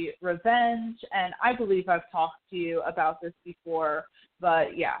to be Revenge, and I believe I've talked to you about this before,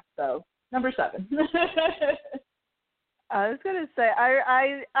 but yeah, so number 7. I was gonna say,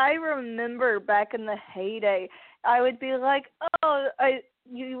 I remember back in the heyday, I would be like,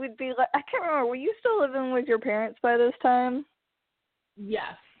 you would be like, I can't remember, were you still living with your parents by this time?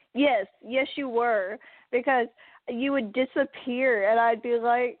 Yes. Yes, you were, because you would disappear, and I'd be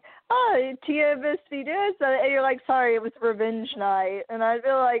like, oh, Tia missed me this, and you're like, sorry, it was Revenge night, and I'd be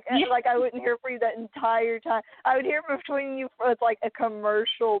like, like I wouldn't hear from you that entire time. I would hear between you with, like, a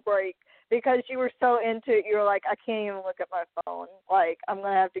commercial break, because you were so into it, you were like, I can't even look at my phone, like, I'm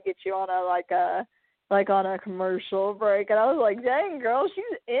going to have to get you on on a commercial break, and I was like, dang, girl,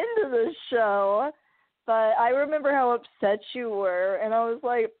 she's into this show. But I remember how upset you were, and I was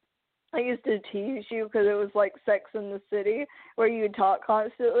like, I used to tease you because it was like Sex in the City, where you would talk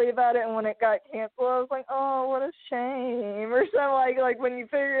constantly about it, and when it got canceled, I was like, oh, what a shame, or something like when you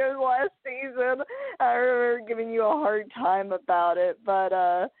figured it was last season, I remember giving you a hard time about it, but,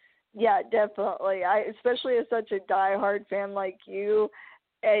 yeah, definitely, especially as such a diehard fan like you,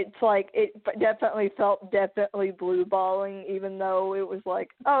 it's like, it definitely felt blue balling, even though it was like,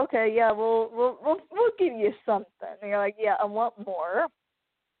 oh, okay, yeah, we'll give you something, and you're like, yeah, I want more.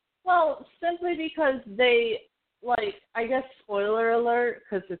 Well, simply because they, like, I guess spoiler alert,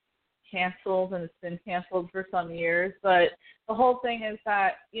 because it's canceled and it's been canceled for some years, but the whole thing is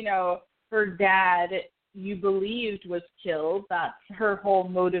that, you know, her dad, you believed was killed. That's her whole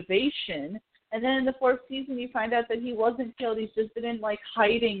motivation. And then in the 4th season, you find out that he wasn't killed. He's just been in, like,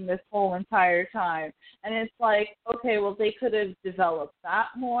 hiding this whole entire time. And it's like, okay, well, they could have developed that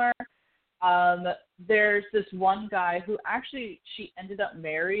more. There's this one guy who actually she ended up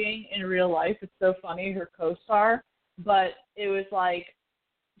marrying in real life. It's so funny, her co-star. But it was like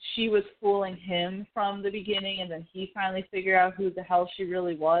she was fooling him from the beginning, and then he finally figured out who the hell she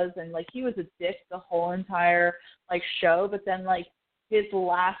really was. And, like, he was a dick the whole entire, like, show. But then, like, his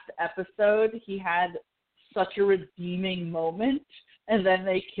last episode, he had such a redeeming moment, and then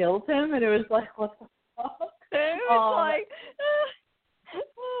they killed him, and it was like, what the fuck? It was like,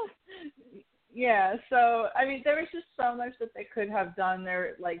 Yeah, so I mean, there was just so much that they could have done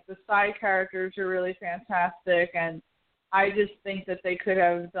there. Like the side characters are really fantastic, and I just think that they could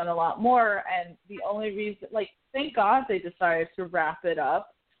have done a lot more. And the only reason, like, thank God they decided to wrap it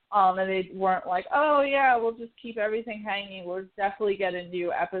up. And they weren't like, oh yeah, we'll just keep everything hanging. We'll definitely get a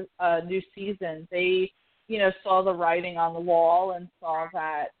new season. They, saw the writing on the wall and saw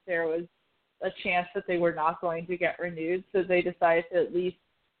that there was a chance that they were not going to get renewed, so they decided to at least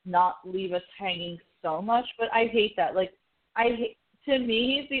not leave us hanging so much. But I hate that. Like, to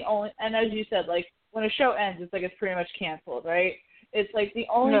me, the only, and as you said, like, when a show ends, it's like it's pretty much canceled, right? It's like the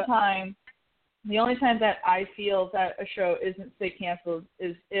only time that I feel that a show isn't, say, canceled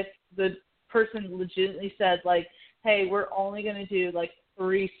is if the person legitimately said, like, hey, we're only going to do, like,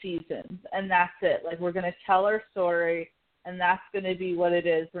 3 seasons, and that's it. Like, we're going to tell our story, and that's going to be what it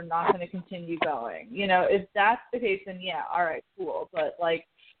is. We're not going to continue going. If that's the case, then yeah, all right, cool. But, like,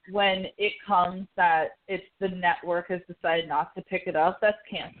 when it comes that it's the network has decided not to pick it up, that's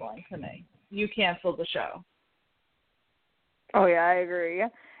canceling to me. You canceled the show. Oh, yeah, I agree.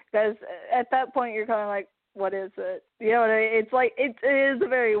 Because at that point, you're kind of like, what is it? You know what I mean? It's like, it is a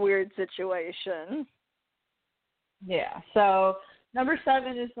very weird situation. Yeah, so number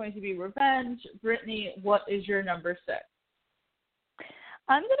 7 is going to be Revenge. Brittany, what is your number 6?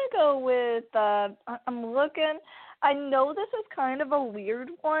 I'm going to go with, I'm looking, I know this is kind of a weird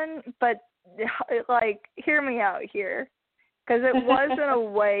one, but, like, hear me out here. Because it was, in a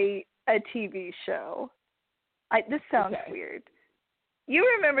way, a TV show. This sounds weird. You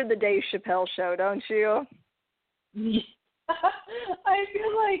remember the Dave Chappelle show, don't you? I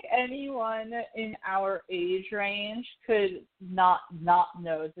feel like anyone in our age range could not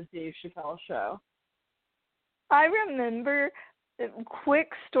know the Dave Chappelle show. I remember, quick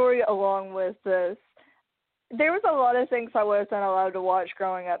story along with this, there was a lot of things I wasn't allowed to watch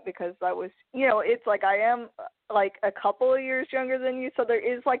growing up because I was, it's like I am like a couple of years younger than you, so there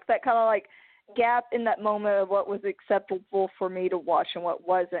is like that kind of like gap in that moment of what was acceptable for me to watch and what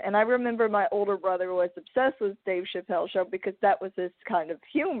wasn't. And I remember my older brother was obsessed with Dave Chappelle show because that was his kind of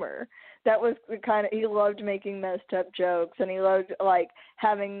humor. That was the kind of, he loved making messed up jokes, and he loved like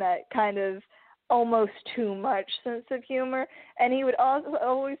having that kind of almost too much sense of humor. And he would also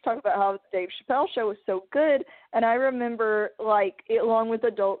always talk about how the Dave Chappelle show was so good. And I remember, like, along with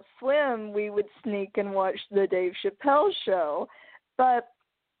Adult Swim, we would sneak and watch the Dave Chappelle show. But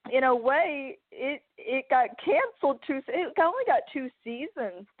in a way, it got canceled. It only got 2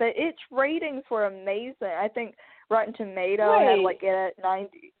 seasons, but its ratings were amazing. I think Rotten Tomato had like it at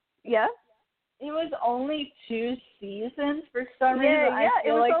 90. Yeah. It was only 2 seasons for some reason. I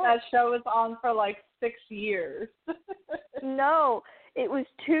feel like that show was on for like 6 years. No, it was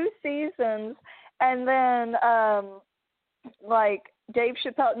 2 seasons, and then like Dave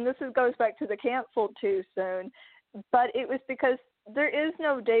Chappelle, and this goes back to the canceled too soon, but it was because there is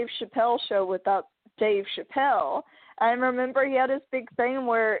no Dave Chappelle show without Dave Chappelle. I remember he had this big thing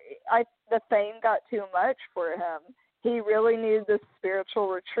where the fame got too much for him. He really needed this spiritual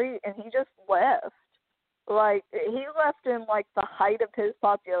retreat, and he just left. Like, he left in, like, the height of his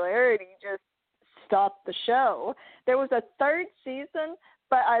popularity, just stopped the show. There was a 3rd season,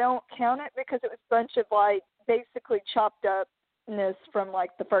 but I don't count it because it was a bunch of, like, basically chopped upness from,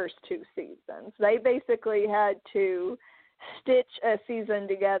 like, the first 2 seasons. They basically had to stitch a season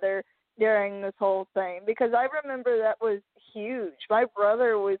together during this whole thing, because I remember that was huge. My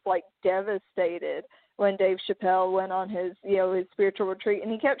brother was, like, devastated when Dave Chappelle went on his, his spiritual retreat,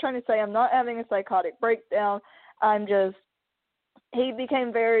 and he kept trying to say, I'm not having a psychotic breakdown, he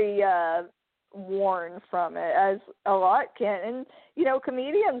became very worn from it, as a lot can. And,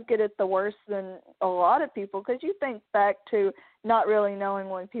 comedians get it the worse than a lot of people, because you think back to not really knowing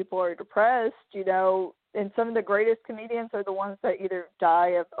when people are depressed, and some of the greatest comedians are the ones that either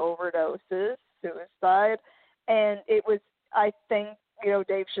die of overdoses, suicide, and it was, I think,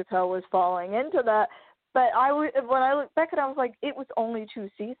 Dave Chappelle was falling into that. But when I look back at it, I was like, it was only 2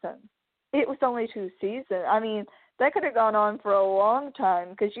 seasons. It was only 2 seasons. I mean, that could have gone on for a long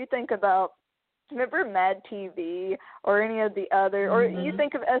time, because you think about, remember Mad TV or any of the other, or you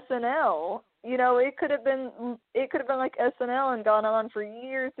think of SNL. It could have been like SNL and gone on for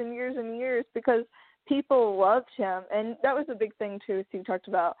years and years and years because people loved him. And that was a big thing too. So you talked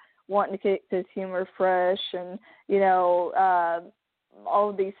about wanting to keep his humor fresh and, all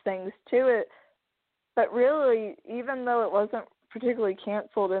of these things to it. But really, even though it wasn't particularly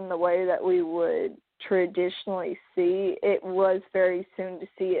canceled in the way that we would traditionally see, it was very soon to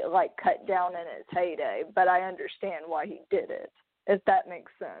see it like cut down in its heyday. But I understand why he did it, if that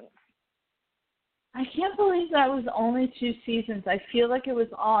makes sense. I can't believe that was only 2 seasons. I feel like it was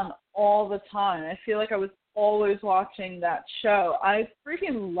on all the time. I feel like I was always watching that show. I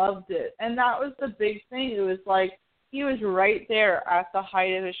freaking loved it. And that was the big thing. It was like he was right there at the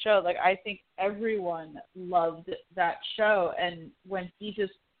height of his show. Like, I think everyone loved that show. And when he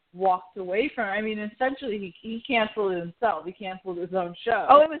just walked away from it, I mean, essentially he canceled it himself. He canceled his own show.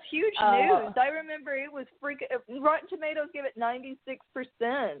 Oh, it was huge news. I remember it was freaking. Rotten Tomatoes gave it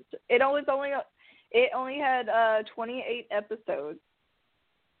 96%. It only had 28 episodes.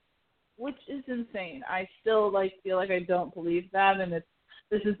 Which is insane. I still feel like I don't believe that, and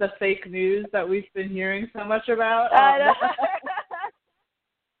this is the fake news that we've been hearing so much about.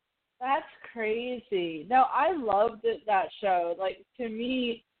 That's crazy. No, I loved that show. Like, to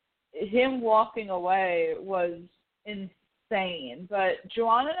me, him walking away was insane. But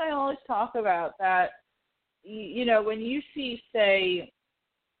Joanna and I always talk about that, you know, when you see, say,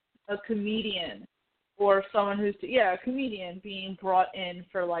 a comedian or someone who's, a comedian being brought in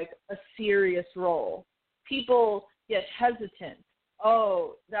for, like, a serious role, people get hesitant.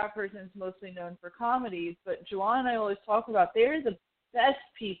 Oh, that person's mostly known for comedies. But Joanna and I always talk about they're the best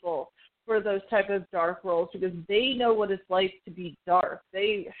people for those type of dark roles because they know what it's like to be dark.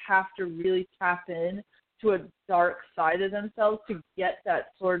 They have to really tap in to a dark side of themselves to get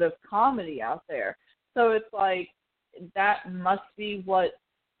that sort of comedy out there. So it's like that must be what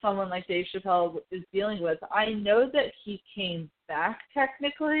someone like Dave Chappelle is dealing with. I know that he came back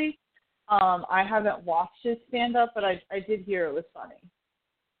technically. I haven't watched his stand-up, but I did hear it was funny.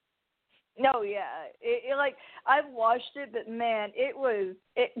 No, yeah. It like, I've watched it, but man, it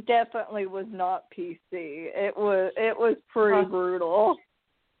definitely was not PC. It was pretty brutal.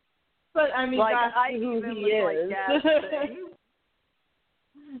 But I mean, like, that's who he is.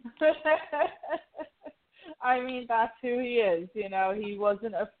 I mean, that's who he is. You know, he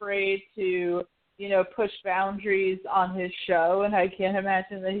wasn't afraid to, you know, push boundaries on his show, and I can't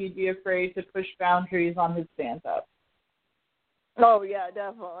imagine that he'd be afraid to push boundaries on his stand-up. Oh yeah,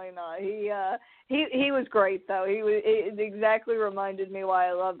 definitely not. He was great though. It exactly reminded me why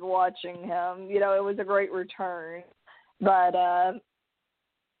I loved watching him. You know, it was a great return. But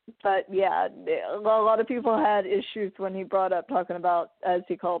yeah, a lot of people had issues when he brought up talking about, as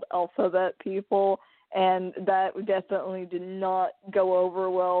he called, alphabet people, and that definitely did not go over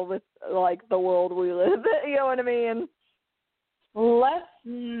well with, like, the world we live in. You know what I mean? Let's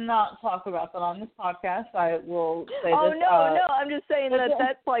not talk about that on this podcast. I will say this. Oh, no, I'm just saying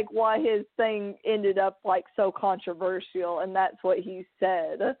that's, like, why his thing ended up, like, so controversial, and that's what he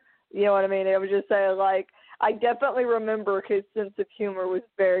said. You know what I mean? I was just saying, like, I definitely remember his sense of humor was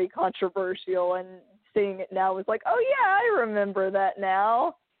very controversial, and seeing it now was like, oh, yeah, I remember that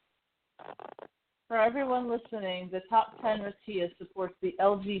now. For everyone listening, the Top 10 with Tia supports the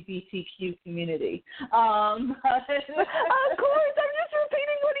LGBTQ community. Of course, I'm just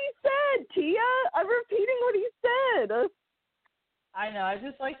repeating what he said, Tia. I'm repeating what he said. I know. I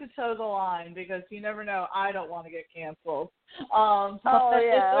just like to toe the line because you never know. I don't want to get canceled. Oh,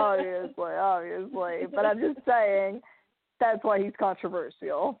 yeah, obviously. But I'm just saying that's why he's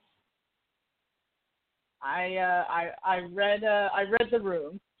controversial. I read the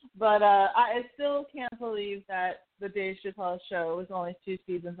room. But I still can't believe that the Dave Chappelle show was only 2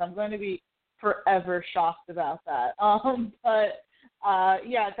 seasons. I'm going to be forever shocked about that.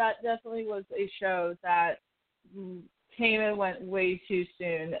 Yeah, that definitely was a show that came and went way too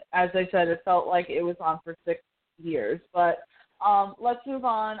soon. As I said, it felt like it was on for 6 years. But let's move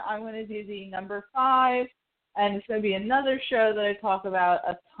on. I'm going to do the number 5, and it's going to be another show that I talk about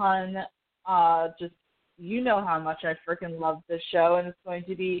a ton. Just, you know how much I freaking love this show, and it's going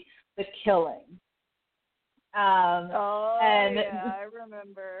to be The Killing. Yeah, I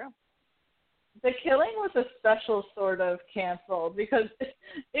remember. The Killing was a special sort of canceled because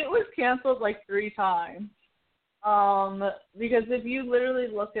it was canceled like 3 times. Because if you literally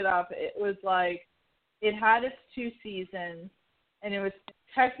look it up, it was like it had its 2 seasons, and it was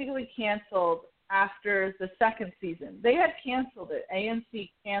technically canceled after the 2nd season. They had canceled it. AMC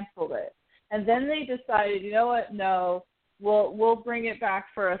canceled it. And then they decided, you know what, no, we'll bring it back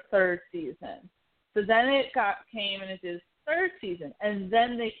for a 3rd season. So then it came and it did its 3rd season. And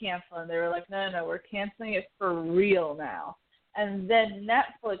then they canceled, and they were like, no, we're canceling it for real now. And then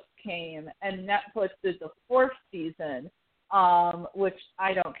Netflix came, and Netflix did the 4th season, which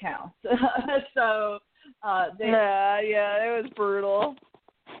I don't count. So it was brutal.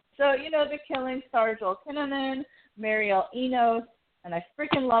 So, you know, The Killing stars Joel Kinnaman, Marielle Enos, and I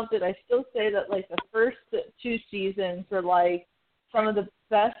freaking loved it. I still say that, like, the first 2 seasons were, like, some of the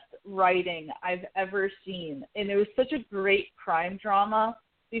best writing I've ever seen. And it was such a great crime drama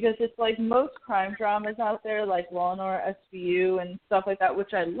because it's like most crime dramas out there, like Law and Order SVU and stuff like that,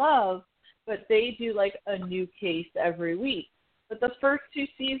 which I love, but they do like a new case every week. But the first 2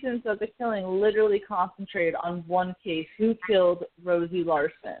 seasons of The Killing literally concentrated on one case, who killed Rosie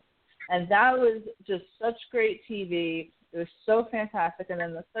Larson. And that was just such great TV. It was so fantastic. And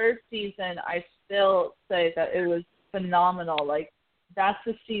then the 3rd season, I still say that it was phenomenal. Like, that's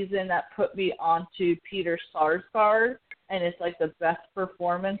the season that put me onto Peter Sarsgaard, and it's like the best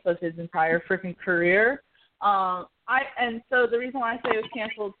performance of his entire freaking career. And so the reason why I say it was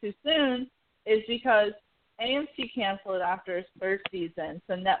canceled too soon is because AMC canceled it after its 3rd season,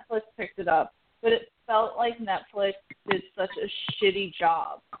 so Netflix picked it up. But it felt like Netflix did such a shitty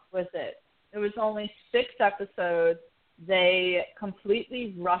job with it. It was only 6 episodes. They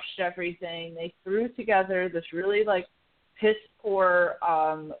completely rushed everything. They threw together this really, like, piss-poor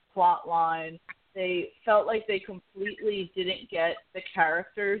plot line. They felt like they completely didn't get the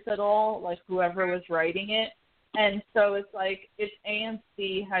characters at all, like whoever was writing it. And so it's like if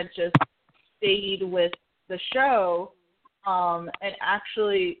AMC had just stayed with the show and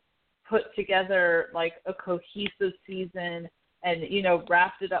actually put together like a cohesive season and, you know,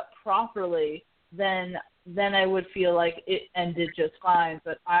 wrapped it up properly, then I would feel like it ended just fine.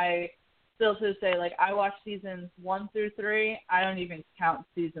 But I still to say, like, I watched seasons 1 through 3. I don't even count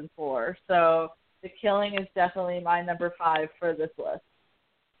season 4. So The Killing is definitely my number 5 for this list.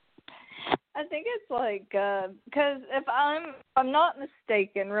 I think it's like, because if I'm not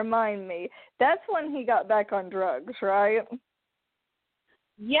mistaken, remind me, that's when he got back on drugs, right?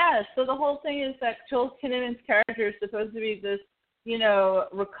 Yeah, so the whole thing is that Joel Kinnaman's character is supposed to be this, you know,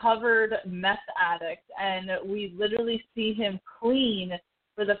 recovered meth addict, and we literally see him clean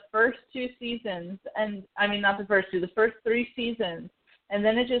for the first 2 seasons, and I mean not the first 2, the first 3 seasons, and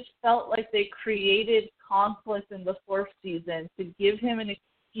then it just felt like they created conflict in the 4th season to give him an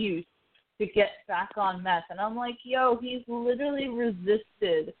excuse to get back on meth. And I'm like, yo, he's literally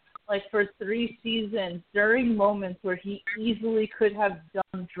resisted like for 3 seasons during moments where he easily could have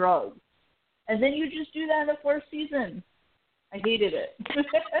done drugs. And then you just do that in the 4th season. I hated it.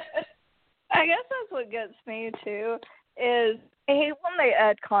 I guess that's what gets me too, is I hate when they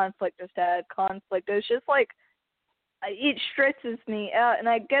add conflict just to add conflict. It's just like, it stresses me out, and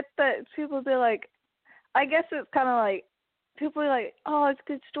I get that people be like, I guess it's kind of like, people are like, oh, it's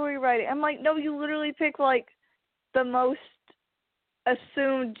good story writing. I'm like, no, you literally pick like the most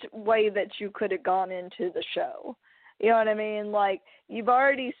assumed way that you could have gone into the show. You know what I mean? Like, you've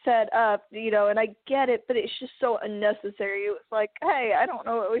already set up, you know, and I get it, but it's just so unnecessary. It was like, hey, I don't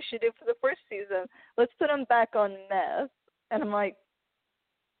know what we should do for the 1st season. Let's put them back on meth. And I'm like,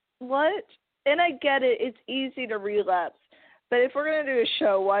 what? And I get it. It's easy to relapse. But if we're going to do a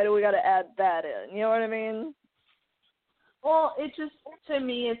show, why do we got to add that in? You know what I mean? Well, it just, to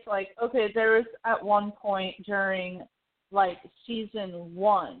me, it's like, okay, there was at one point during, like, season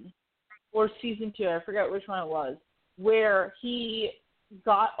 1 or season 2, I forget which one it was, where he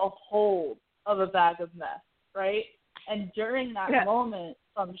got a hold of a bag of meth, right? And during that moment,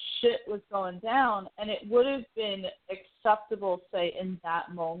 some shit was going down, and it would have been acceptable, say, in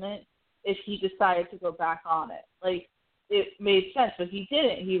that moment, if he decided to go back on it. Like, it made sense, but he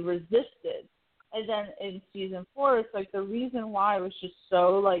didn't. He resisted. And then in season 4, it's like the reason why was just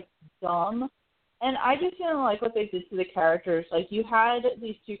so, like, dumb. And I just didn't like what they did to the characters. Like, you had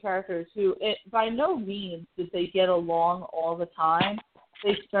these 2 characters who, by no means did they get along all the time.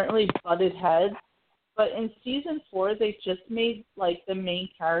 They certainly butted heads. But in season 4, they just made, like, the main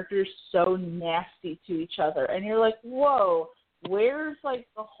characters so nasty to each other. And you're like, whoa, where's, like,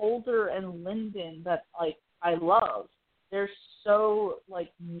 the Holder and Lyndon that, like, I love? They're so,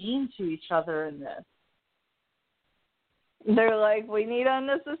 like, mean to each other in this. They're like, we need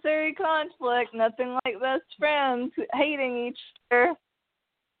unnecessary conflict, nothing like best friends hating each other.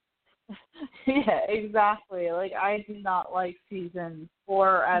 Yeah, exactly. Like, I do not like season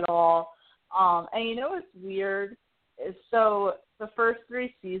 4 at all. And you know what's weird? So the first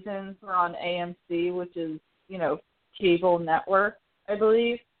 3 seasons were on AMC, which is, you know, cable network, I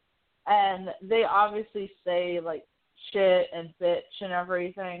believe. And they obviously say, like, shit and bitch and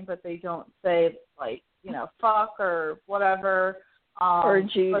everything, but they don't say, like, you know, fuck or whatever. Or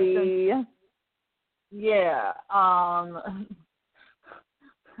GD. Yeah.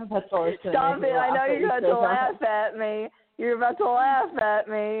 That's all it's going to Stop it. I know you're about to laugh at me. You're about to laugh at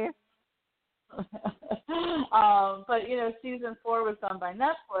me. But, you know, season 4 was done by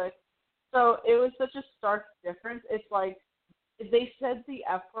Netflix, so it was such a stark difference. It's like they said the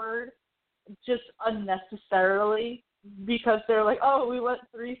F word just unnecessarily because they're like, oh, we went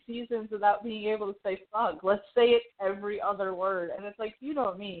 3 seasons without being able to say fuck. Let's say it every other word. And it's like, you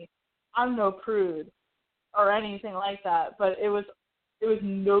know me, I'm no prude or anything like that, but it was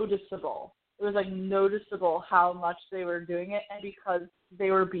noticeable. It was like noticeable how much they were doing it, and because they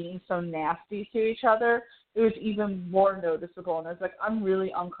were being so nasty to each other, it was even more noticeable. And it's like, I'm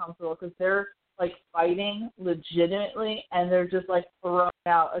really uncomfortable because they're like fighting legitimately, and they're just like throwing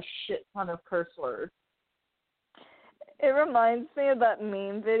out a shit ton of curse words. It reminds me of that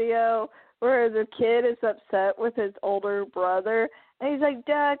meme video where the kid is upset with his older brother, and he's like,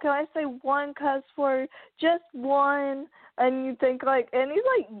 Dad, can I say one cuss word? Just one. And you think, like, and he's,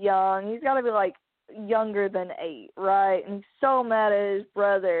 like, young. He's got to be, like, younger than 8, right? And he's so mad at his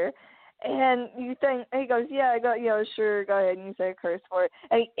brother. And you think, he goes, yeah, sure, go ahead and you say a curse word.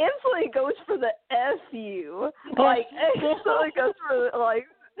 And he instantly goes for the F-U. Like, instantly goes for, like,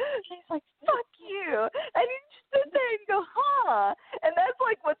 he's like, fuck you. And you just sit there and go, huh. And that's,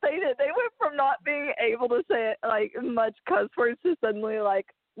 like, what they did. They went from not being able to say, like, much cuss words to suddenly,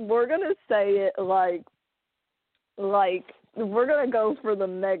 like, we're going to say it, like, we're going to go for the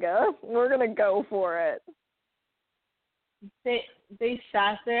mega. We're going to go for it. They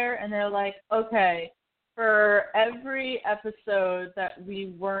sat there and they're like, okay, for every episode that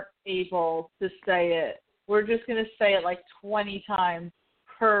we weren't able to say it, we're just going to say it like 20 times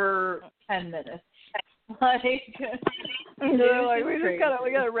per 10 minutes. Like, they're like, we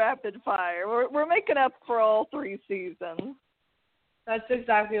got a rapid fire. We're making up for all 3 seasons. That's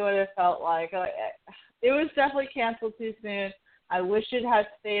exactly what it felt like. It was definitely canceled too soon. I wish it had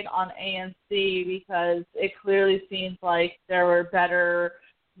stayed on AMC because it clearly seems like there were better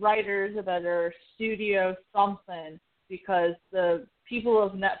writers, a better studio, something, because the people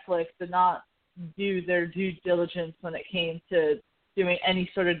of Netflix did not do their due diligence when it came to doing any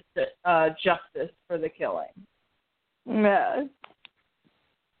sort of justice for the killing. Yeah.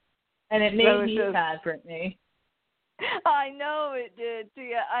 And it made me sad, Brittany. I know it did.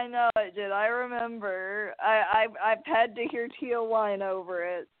 Yeah, I know it did. I remember. I've had to hear Tia whine over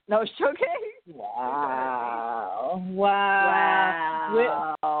it. No, it's okay. Wow.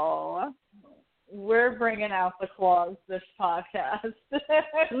 We're bringing out the claws this podcast.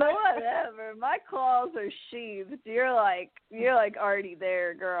 No, whatever. My claws are sheathed. You're like already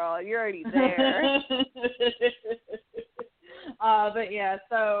there, girl. You're already there. But yeah,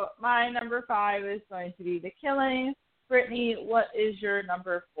 so my number 5 is going to be The Killing. Brittany, what is your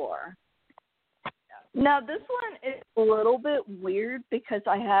number 4? Now, this one is a little bit weird because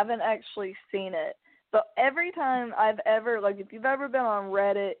I haven't actually seen it. But every time I've ever, like, if you've ever been on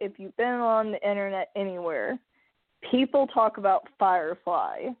Reddit, if you've been on the internet anywhere, people talk about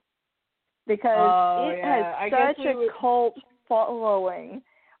Firefly because it has such a cult following.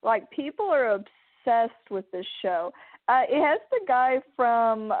 Like, people are obsessed with this show. It has the guy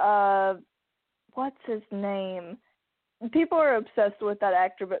from, what's his name? People are obsessed with that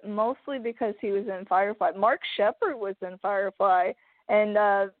actor, but mostly because he was in Firefly. Mark Sheppard was in Firefly, and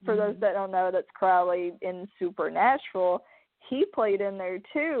for those that don't know, that's Crowley in Supernatural. He played in there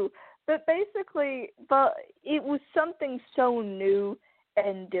too. But basically, it was something so new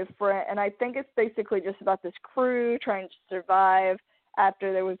and different, and I think it's basically just about this crew trying to survive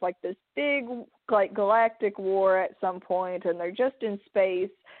after there was like this big like galactic war at some point, and they're just in space.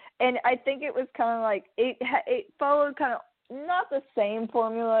 And I think it was kind of like, it followed kind of not the same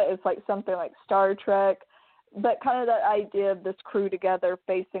formula as like something like Star Trek, but kind of that idea of this crew together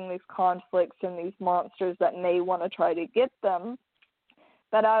facing these conflicts and these monsters that may want to try to get them.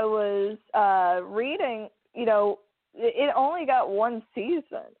 But I was reading, it only got 1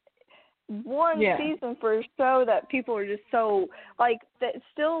 season. Season for a show that people are just so, like, that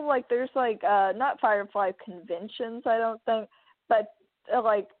still, like, there's, like, not Firefly conventions, I don't think, but,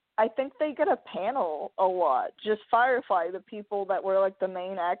 like, I think they get a panel a lot. Just Firefly, the people that were like the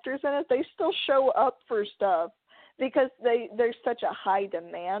main actors in it, they still show up for stuff because there's such a high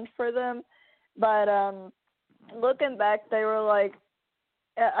demand for them. But looking back, they were like,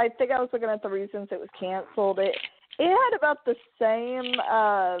 I think I was looking at the reasons it was canceled. It had about the same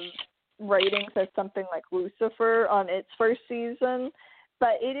ratings as something like Lucifer on its first season,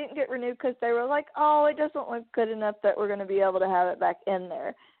 but it didn't get renewed because they were like, oh, it doesn't look good enough that we're going to be able to have it back in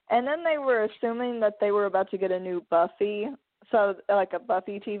there. And then they were assuming that they were about to get a new Buffy, so like a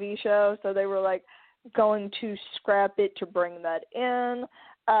Buffy TV show. So they were like going to scrap it to bring that in.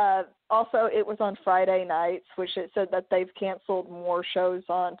 Also, it was on Friday nights, which it said that they've canceled more shows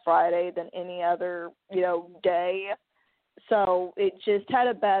on Friday than any other, day. So it just had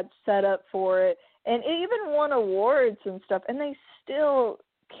a bad setup for it. And it even won awards and stuff, and they still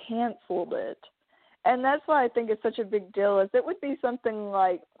canceled it. And that's why I think it's such a big deal, is it would be something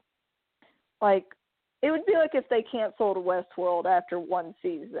like it would be like if they canceled Westworld after one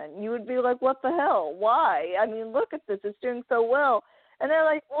season. You would be like, what the hell? Why? I mean, look at this. It's doing so well. And they're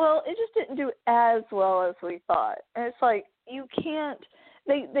like, well, it just didn't do as well as we thought. And it's like, you can't,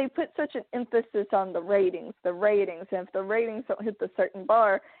 they put such an emphasis on the ratings. And if the ratings don't hit the certain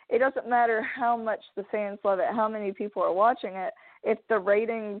bar, it doesn't matter how much the fans love it, how many people are watching it. If the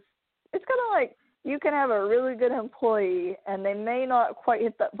ratings, it's kind of like, you can have a really good employee, and they may not quite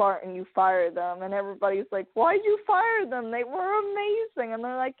hit that bar, and you fire them, and everybody's like, why'd you fire them? They were amazing. And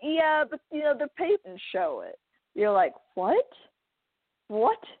they're like, yeah, but, the pay didn't show it. You're like, what?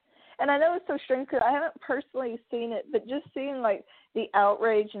 And I know it's so strange because I haven't personally seen it, but just seeing, the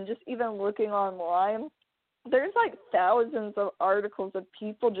outrage and just even looking online, there's, thousands of articles of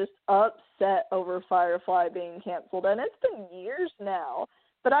people just upset over Firefly being canceled, and it's been years now.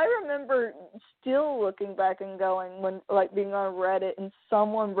 But I remember still looking back and going when, being on Reddit and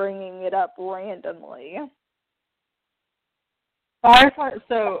someone bringing it up randomly. Firefly.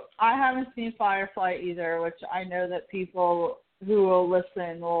 So I haven't seen Firefly either, which I know that people who will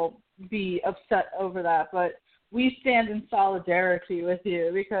listen will be upset over that. But we stand in solidarity with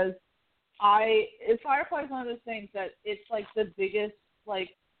you because Firefly is one of those things that it's the biggest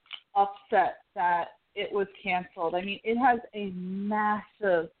upset that it was canceled. I mean, it has a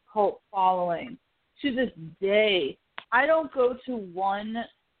massive cult following to this day. I don't go to one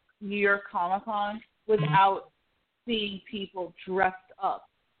New York Comic-Con without seeing people dressed up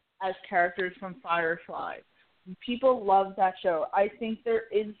as characters from Firefly. People love that show. I think there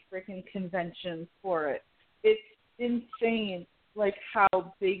is freaking conventions for it. It's insane,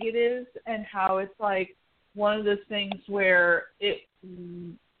 how big it is and how it's, one of those things where it,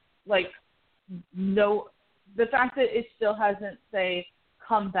 the fact that it still hasn't, say,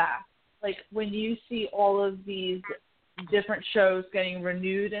 come back. When you see all of these different shows getting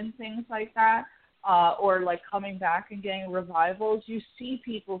renewed and things like that, or, coming back and getting revivals, you see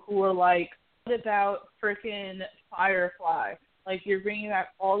people who are what about freaking Firefly? You're bringing back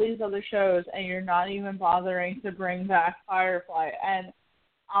all these other shows, and you're not even bothering to bring back Firefly. And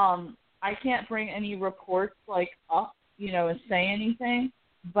I can't bring any reports, up, and say anything,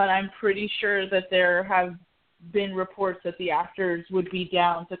 but I'm pretty sure that there have been reports that the actors would be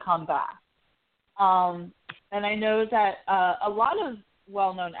down to come back. And I know that a lot of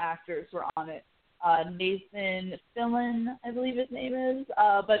well-known actors were on it. Nathan Fillion, I believe his name is.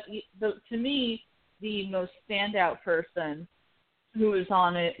 But to me, the most standout person who was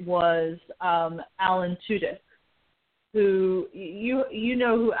on it was Alan Tudyk, who you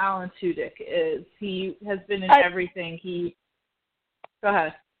know who Alan Tudyk is. He has been in everything. Go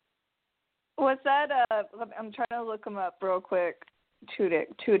ahead. What's that? I'm trying to look him up real quick.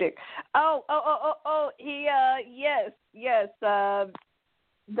 Tudyk. Oh. He. Yes.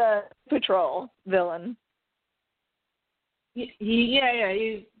 The Patrol villain.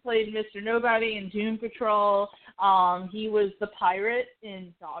 He played Mr. Nobody in Doom Patrol. He was the pirate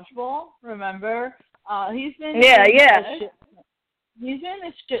in Dodgeball. Remember? He's been. He's in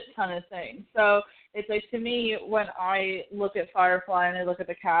a shit ton of things. So it's to me, when I look at Firefly and I look at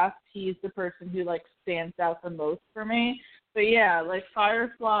the cast, he's the person who stands out the most for me. But yeah,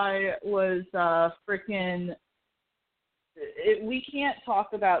 Firefly was freaking. We can't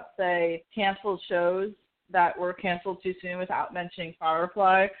talk about, say, canceled shows that were canceled too soon without mentioning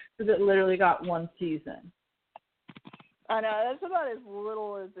Firefly, because it literally got one season. I know, that's about as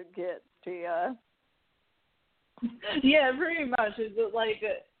little as it gets to you. Yeah, pretty much. It's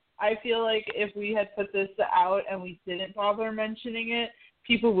I feel like if we had put this out and we didn't bother mentioning it,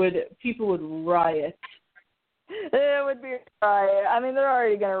 people would riot. It would be a riot. I mean, they're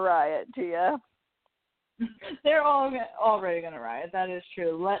already going to riot to you. They're already going to riot. That is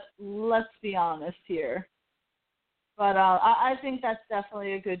true. Let's be honest here. But I think that's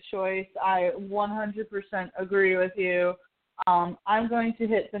definitely a good choice. I 100% agree with you. I'm going to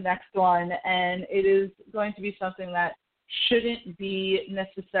hit the next one, and it is going to be something that shouldn't be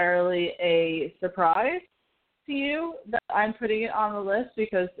necessarily a surprise to you that I'm putting it on the list,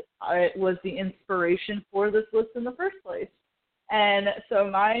 because it was the inspiration for this list in the first place. And so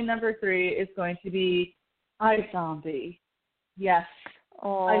my number 3 is going to be iZombie. Yes,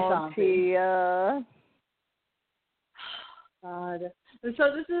 iZombie. Tia. God. So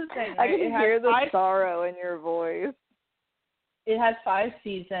this is the thing. I can hear the sorrow in your voice. It has 5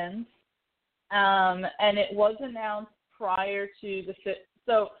 seasons, and it was announced prior to the fifth.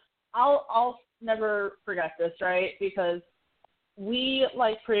 So I'll never forget this, right? Because we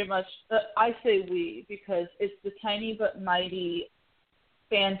pretty much. I say we because it's the Tiny But Mighty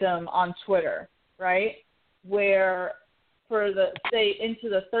fandom on Twitter, right? Where for into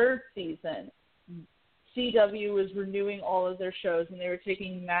the third season, CW was renewing all of their shows, and they were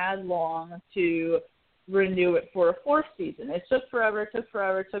taking mad long to renew it for a fourth season. It took forever,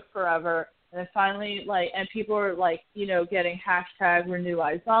 and then finally, and people were getting hashtag Renew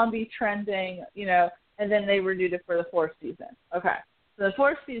iZombie trending, and then they renewed it for the fourth season. Okay, so the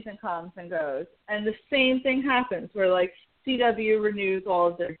fourth season comes and goes, and the same thing happens where CW renews all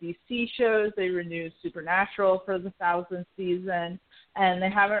of their DC shows. They renewed Supernatural for the 1,000th season, and they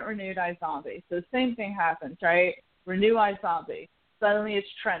haven't renewed iZombie. So the same thing happens, right? Renew iZombie. Suddenly it's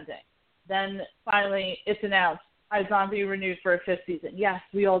trending. Then finally it's announced iZombie renewed for a fifth season. Yes,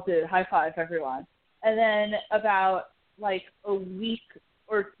 we all did. High five, everyone. And then about a week,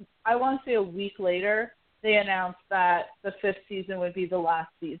 or I want to say a week later, they announced that the fifth season would be the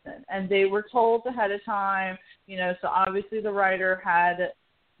last season. And they were told ahead of time, so obviously the writers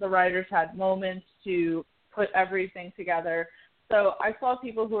had moments to put everything together. So I saw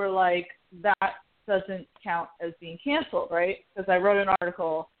people who were like, that doesn't count as being canceled, right? Because I wrote an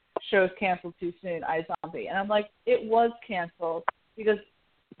article, shows canceled too soon, iZombie. And I'm like, it was canceled because,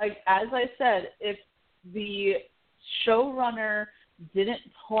 as I said, if the showrunner didn't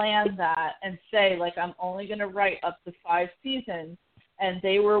plan that and say, I'm only going to write up to 5 seasons, and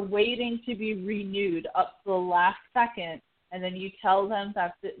they were waiting to be renewed up to the last second, and then you tell them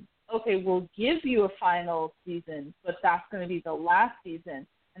that, okay, we'll give you a final season, but that's going to be the last season,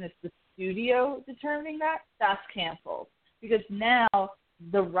 and it's the studio determining that's canceled. Because now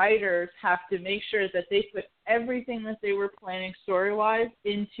the writers have to make sure that they put everything that they were planning story-wise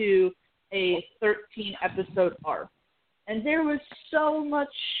into a 13-episode arc. And there was so much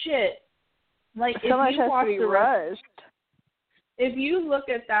shit. So much has to be rushed. If you look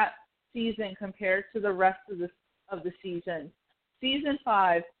at that season compared to the rest of the season, season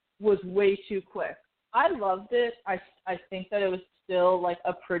 5 was way too quick. I loved it. I think that it was still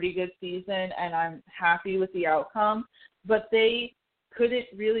a pretty good season, and I'm happy with the outcome. But they couldn't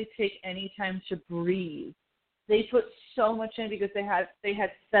really take any time to breathe. They put so much in because they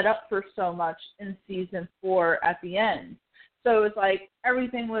had set up for so much in season 4 at the end. So it was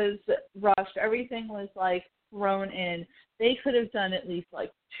everything was rushed. Everything was thrown in. They could have done at least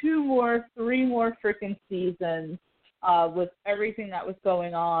 2 more, 3 more freaking seasons with everything that was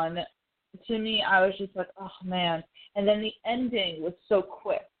going on. To me, I was just oh man. And then the ending was so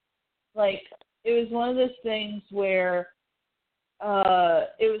quick. It was one of those things where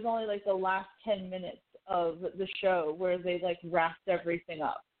it was only the last 10 minutes of the show where they wrapped everything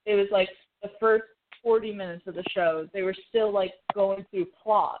up. It was the first 40 minutes of the show, they were still going through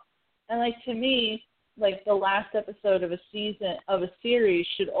plot. And to me, the last episode of a season of a series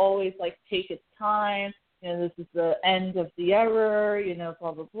should always take its time. This is the end of the era,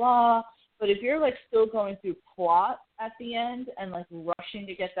 blah blah blah. But if you're still going through plot at the end and rushing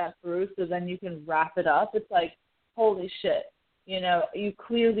to get that through so then you can wrap it up, it's holy shit. You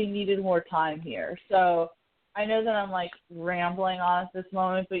clearly needed more time here. So I know that I'm rambling on at this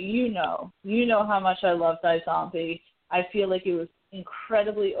moment, but you know how much I loved iZombie. I feel like it was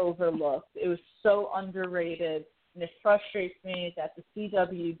incredibly overlooked. It was so underrated, and it frustrates me that the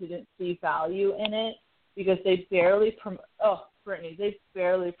CW didn't see value in it because they barely they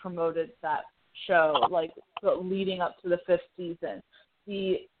barely promoted that show leading up to the 5th season.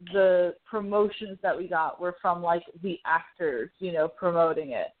 The promotions that we got were from the actors,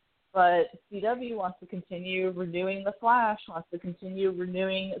 promoting it. But CW wants to continue renewing The Flash, wants to continue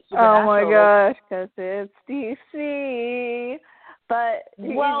renewing Supernatural. Oh my gosh, because it's DC. But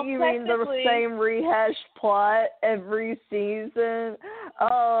you mean the same rehashed plot every season?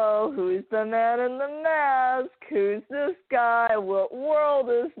 Oh, who's the man in the mask? Who's this guy? What world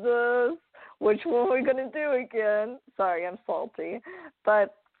is this? Which one are we going to do again? Sorry, I'm salty.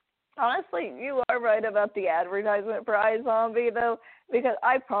 But honestly, you are right about the advertisement for iZombie, though, because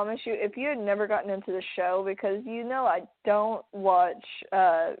I promise you, if you had never gotten into the show, because I don't watch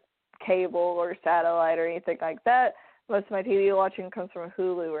cable or satellite or anything like that. Most of my TV watching comes from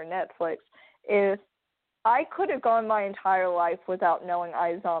Hulu or Netflix. If I could have gone my entire life without knowing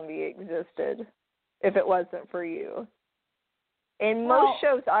iZombie existed, if it wasn't for you. In most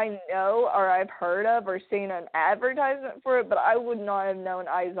shows I know or I've heard of or seen an advertisement for it, but I would not have known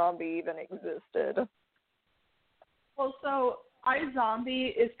iZombie even existed. Well, so iZombie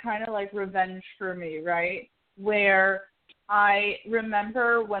is kind of revenge for me, right? Where I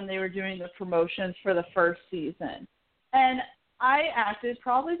remember when they were doing the promotions for the first season. And I acted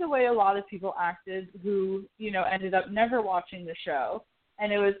probably the way a lot of people acted who, ended up never watching the show.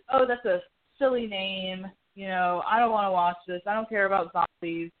 And it was, that's a silly name. I don't want to watch this. I don't care about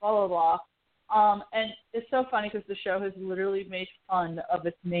zombies, blah, blah, blah. And it's so funny because the show has literally made fun of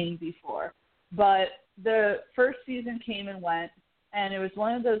its name before. But the first season came and went, and it was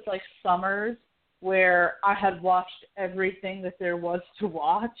one of those, like, summers where I had watched everything that there was to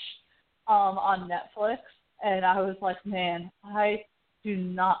watch on Netflix. And I was like, man, I do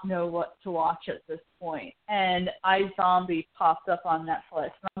not know what to watch at this point. And iZombie popped up on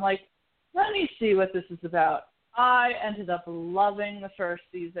Netflix. And I'm like, let me see what this is about. I ended up loving the first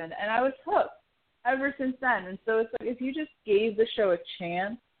season, and I was hooked ever since then. And so it's like, if you just gave the show a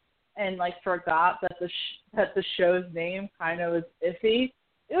chance and, like, forgot that the show's name kind of was iffy,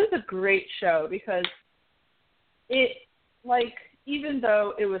 it was a great show because it, like, even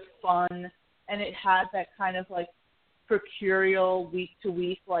though it was fun and it had that kind of, like, procurial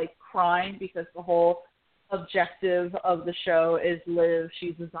week-to-week, like, crime, because the whole objective of the show is Liv.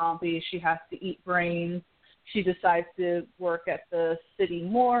 She's a zombie. She has to eat brains. She decides to work at the city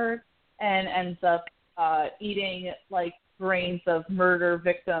morgue and ends up eating, like, brains of murder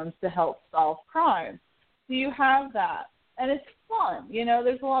victims to help solve crimes. So you have that. And it's fun. You know,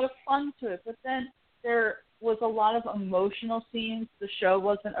 there's a lot of fun to it. But then there was a lot of emotional scenes. The show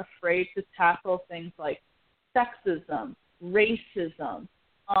wasn't afraid to tackle things like sexism, racism.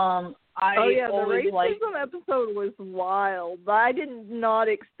 The racism episode was wild. I did not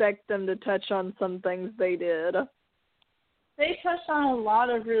expect them to touch on some things they did. They touched on a lot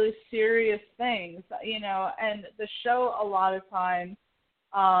of really serious things, you know, and the show a lot of times,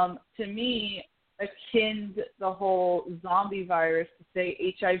 to me, akin the whole zombie virus to,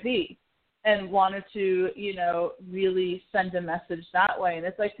 say, HIV, and wanted to, you know, really send a message that way. And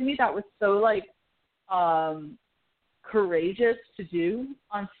it's like, to me, that was so, like, courageous to do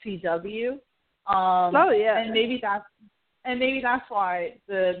on CW. And maybe that's why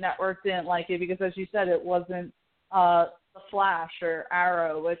the network didn't like it, because, as you said, it wasn't The Flash or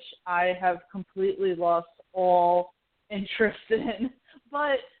Arrow, which I have completely lost all interest in.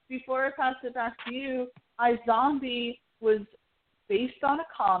 But before I pass it back to you, iZombie was based on a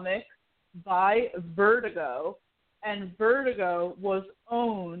comic by Vertigo, and Vertigo was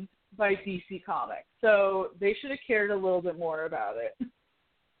owned by DC Comics. So they should have cared a little bit more about it.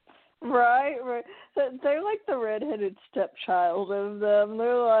 Right. They're like the redheaded stepchild of them.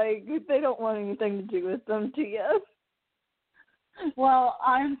 They're like, they don't want anything to do with them, Tia. Well,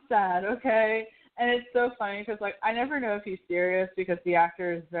 I'm sad, okay? And it's so funny because, like, I never know if he's serious because the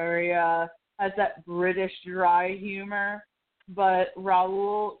actor is very, has that British dry humor. But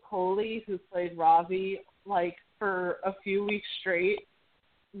Rahul Kohli, who played Ravi, like, for a few weeks straight,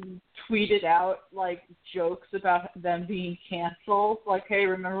 tweeted out, like, jokes about them being canceled. Like, hey,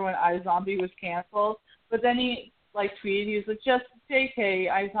 remember when iZombie was canceled? But then he, like, tweeted, he was like, just JK,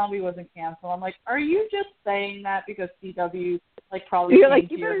 iZombie wasn't canceled. I'm like, are you just saying that because CW, like, probably came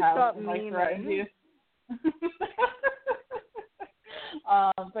to your house and, like, threatened you?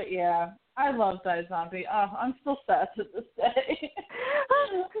 But yeah, I loved iZombie. Oh, I'm still sad to this day.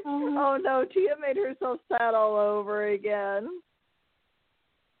 Oh no, Tia made herself sad all over again.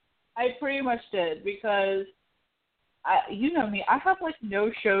 I pretty much did because, you know me, I have, like,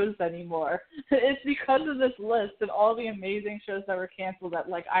 no shows anymore. It's because of this list and all the amazing shows that were canceled that,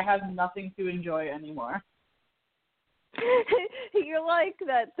 like, I have nothing to enjoy anymore. You're like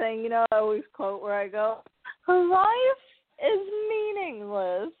that thing, you know, I always quote where I go, life is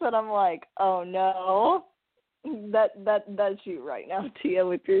meaningless. And I'm like, oh no. That's you right now, Tia,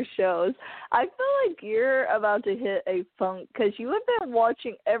 with your shows. I feel like you're about to hit a funk because you have been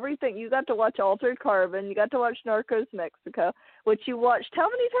watching everything. You got to watch Altered Carbon. You got to watch Narcos Mexico, which you watched how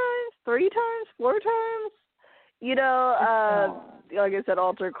many times? 3 times? 4 times? You know, like I said,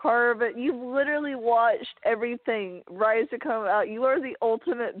 Altered Carbon. You've literally watched everything. Rise to come out. You are the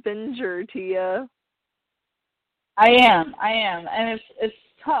ultimate binger, Tia. I am. And it's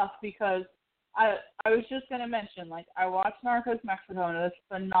tough because I was just going to mention, like, I watched Narcos Mexico, and it was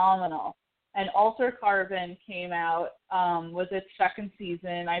phenomenal. And Altered Carbon came out with its 2nd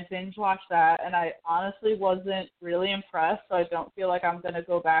season. I binge-watched that, and I honestly wasn't really impressed, so I don't feel like I'm going to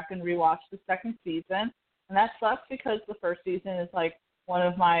go back and rewatch the 2nd season. And that sucks because the 1st season is, like, one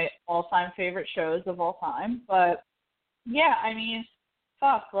of my all-time favorite shows of all time. But, yeah, I mean,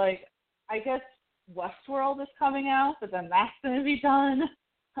 fuck, like, I guess Westworld is coming out, but then that's going to be done.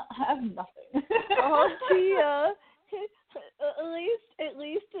 I have nothing. Oh, Tia. At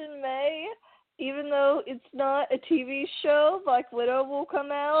least in May, even though it's not a TV show, Black Widow will come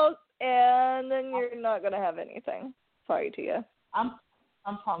out, and then you're not going to have anything. Sorry, Tia. I'm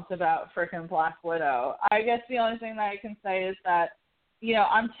pumped about freaking Black Widow. I guess the only thing that I can say is that, you know,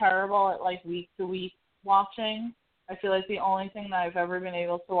 I'm terrible at, like, week-to-week watching. I feel like the only thing that I've ever been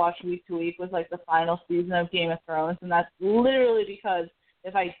able to watch week to week was like the final season of Game of Thrones, and that's literally because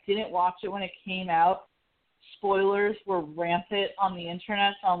if I didn't watch it when it came out, spoilers were rampant on the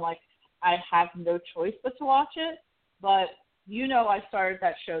internet, so I'm like, I have no choice but to watch it. But I started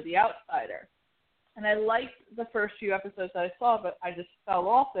that show, The Outsider, and I liked the first few episodes that I saw, but I just fell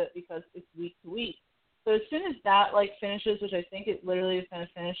off it because it's week to week. So as soon as that finishes, which I think it literally is going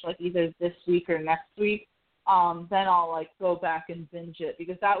to finish either this week or next week, then I'll go back and binge it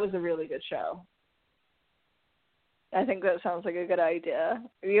because that was a really good show. I think that sounds like a good idea.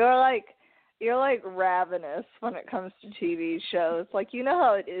 You're like ravenous when it comes to TV shows.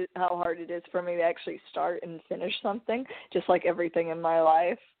 How hard it is for me to actually start and finish something, just like everything in my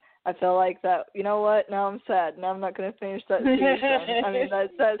life. I feel like that, you know what, now I'm sad. Now I'm not going to finish that season. I mean,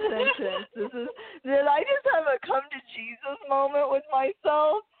 that's that sentence. Did I just have a come to Jesus moment with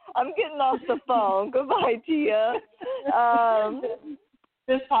myself? I'm getting off the phone. Goodbye, Tia.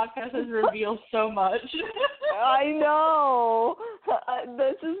 This podcast has revealed so much. I know.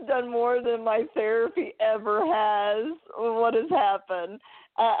 This has done more than my therapy ever has. What has happened?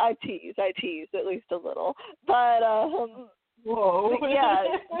 I tease at least a little. But, whoa. yeah,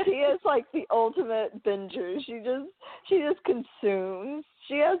 Tia's like the ultimate binger. She just consumes.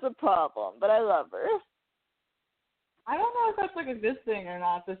 She has a problem, but I love her. I don't know if that's a good thing or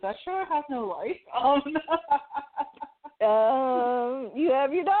not. Does that show have no life? You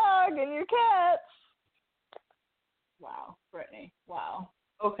have your dog and your cats. Wow, Brittany. Wow.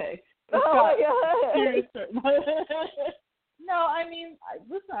 Okay. Oh, yeah. No, I mean,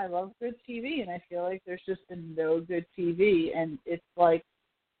 listen, I love good TV, and I feel like there's just been no good TV, and it's,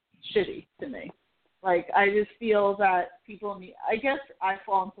 shitty to me. I just feel that people need, I guess I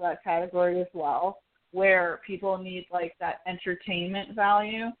fall into that category as well, where people need, that entertainment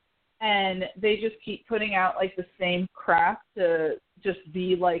value, and they just keep putting out, the same crap to just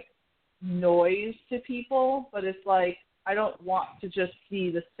be, noise to people, but it's I don't want to just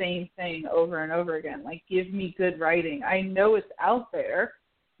see the same thing over and over again. Give me good writing. I know it's out there.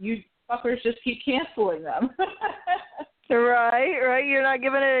 You fuckers just keep canceling them. Right. You're not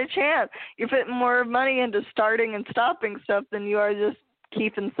giving it a chance. You're putting more money into starting and stopping stuff than you are just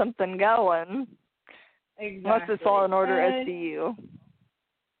keeping something going. Exactly. Unless it's Law and Order SVU.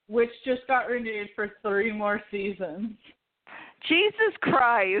 Which just got renewed for 3 more seasons. Jesus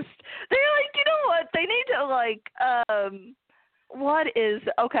Christ. They're you know what? They need to,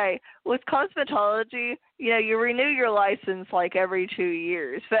 with cosmetology, you renew your license every 2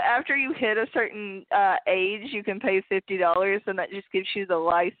 years. But after you hit a certain age, you can pay $50, and that just gives you the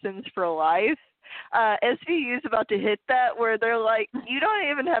license for life. SVU is about to hit that where they're you don't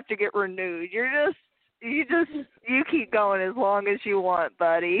even have to get renewed. You keep going as long as you want,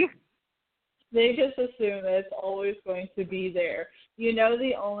 buddy. They just assume that it's always going to be there.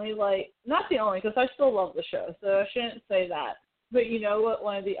 The only, not the only, because I still love the show, so I shouldn't say that. But you know what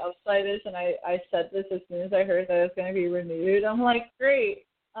one of the upside is, and I said this as soon as I heard that it was going to be renewed. I'm great.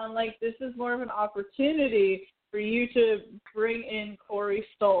 I'm this is more of an opportunity for you to bring in Corey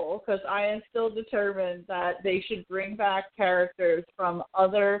Stoll, because I am still determined that they should bring back characters from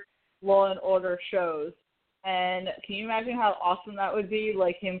other Law and Order shows. And can you imagine how awesome that would be,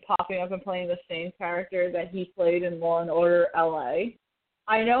 him popping up and playing the same character that he played in Law and Order LA?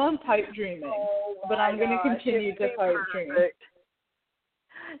 I know I'm pipe dreaming, but I'm going to continue to pipe dream.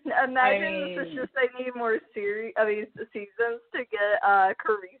 Imagine this is just they need more seasons to get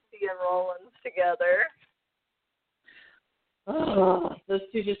Carisi and Rollins together. Ugh, those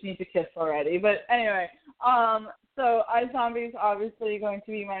two just need to kiss already. But anyway, so iZombies obviously going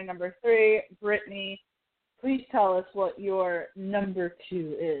to be my number 3. Brittany, please tell us what your number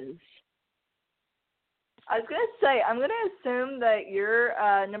 2 is. I was going to say, I'm going to assume that your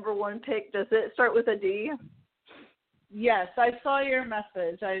number 1 pick, does it start with a D? Yes, I saw your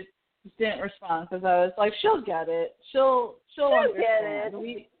message. I just didn't respond because I was she'll get it. She'll understand. Get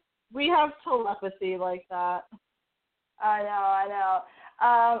it. We have telepathy like that. I know.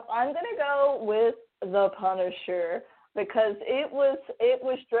 I'm going to go with The Punisher because it was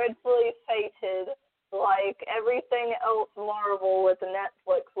dreadfully fated like everything else Marvel with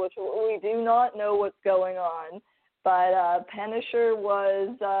Netflix, which we do not know what's going on. But Punisher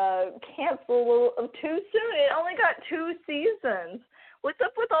was canceled too soon. It only got 2 seasons. What's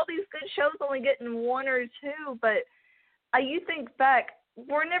up with all these good shows only getting 1 or 2? But you think back,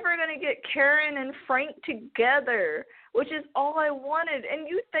 we're never going to get Karen and Frank together, which is all I wanted. And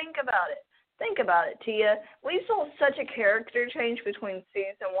you think about it. Think about it, Tia. We saw such a character change between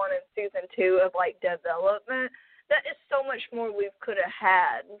season 1 and season 2 of development. That is so much more we could have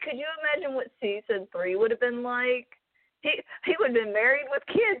had. Could you imagine what season 3 would have been like? he would have been married with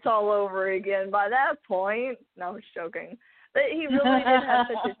kids all over again by that point. No, I was joking. But he really did have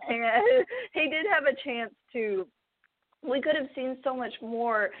such a chance. He did have a chance to. We could have seen so much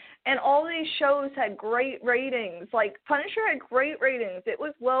more. And all these shows had great ratings. Like, Punisher had great ratings. It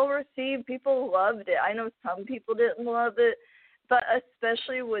was well received. People loved it. I know some people didn't love it, but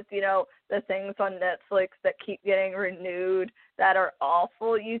especially with, the things on Netflix that keep getting renewed that are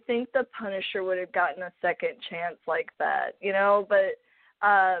awful, you think the Punisher would have gotten a second chance like that, But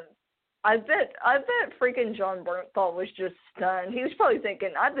I bet freaking Jon Bernthal was just stunned. He was probably thinking,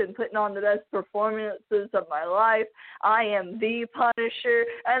 I've been putting on the best performances of my life. I am the Punisher.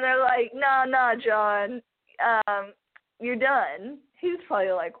 And they're like, nah, John, you're done. He was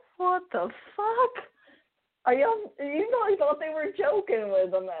probably like, what the fuck? You probably thought they were joking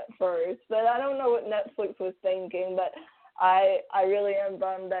with him at first. But I don't know what Netflix was thinking. But I really am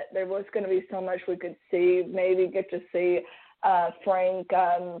bummed that there was going to be so much we could see. Maybe get to see Frank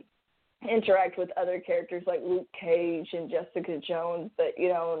interact with other characters like Luke Cage and Jessica Jones, but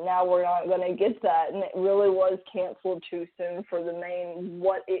now we're not going to get that, and it really was canceled too soon for the main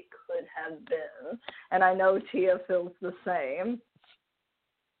what it could have been, and I know Tia feels the same.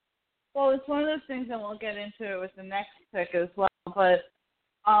 Well, it's one of those things, and we'll get into it with the next pick as well, but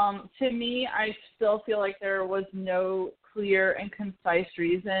to me, I still feel like there was no clear and concise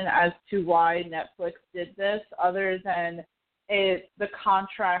reason as to why Netflix did this, other than the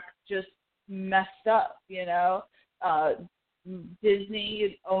contract just messed up,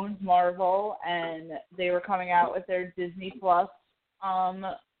 Disney owns Marvel, and they were coming out with their Disney Plus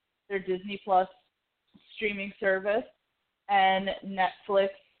streaming service, and Netflix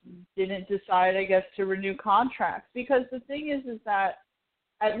didn't decide, I guess, to renew contracts, because the thing is that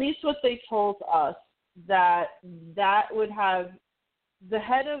at least what they told us, that would have the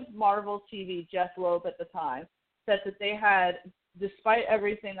head of Marvel TV, Jeff Loeb at the time, said that they had, despite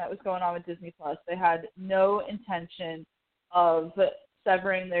everything that was going on with Disney Plus, they had no intention of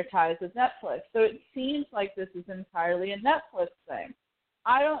severing their ties with Netflix. So it seems like this is entirely a Netflix thing.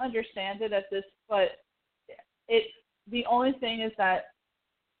 I don't understand it at this, but the only thing is that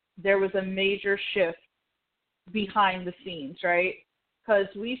there was a major shift behind the scenes, right? Because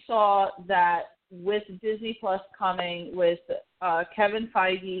we saw that with Disney Plus coming, with Kevin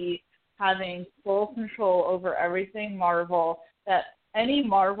Feige having full control over everything Marvel, that any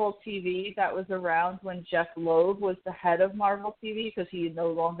Marvel TV that was around when Jeff Loeb was the head of Marvel TV, because he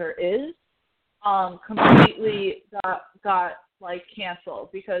no longer is, completely got canceled,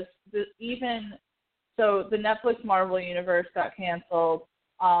 because the Netflix Marvel universe got canceled.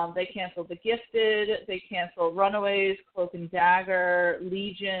 They canceled The Gifted, they canceled Runaways, Cloak and Dagger,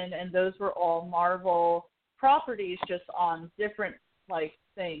 Legion, and those were all Marvel properties, just on different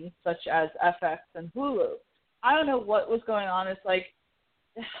things such as FX and Hulu. I don't know what was going on. It's like,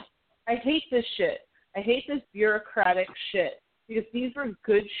 I hate this shit. I hate this bureaucratic shit, because these were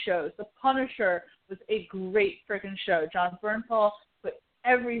good shows. The Punisher was a great freaking show. Jon Bernthal put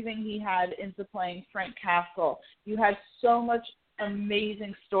everything he had into playing Frank Castle. You had so much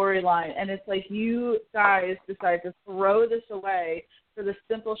amazing storyline, and it's like you guys decided to throw this away for the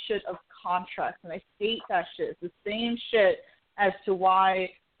simple shit of contracts, and I hate that shit. It's the same shit as to why,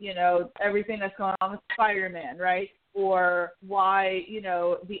 everything that's going on with Spider-Man, right? Or why,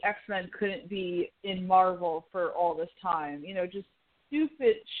 the X-Men couldn't be in Marvel for all this time. Just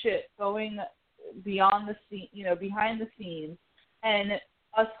stupid shit going beyond the scene, behind the scenes, and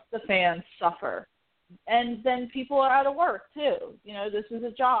us, the fans, suffer. And then people are out of work, too. This was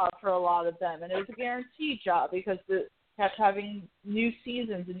a job for a lot of them, and it was a guaranteed job, because it kept having new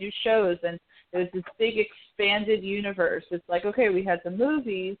seasons and new shows, and it was this big expanded universe. It's like, okay, we had the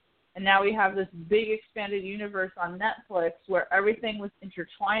movies, and now we have this big expanded universe on Netflix where everything was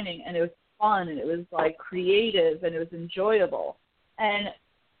intertwining, and it was fun, and it was creative, and it was enjoyable. And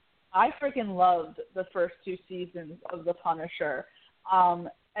I freaking loved the first 2 seasons of The Punisher.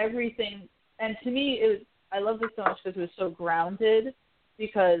 Everything, and to me, I loved it so much because it was so grounded,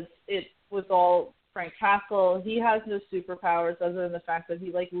 because it was all Frank Castle. He has no superpowers other than the fact that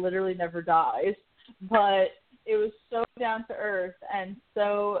he literally never dies, but it was so down to earth, and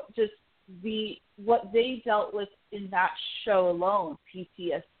so just what they dealt with in that show alone,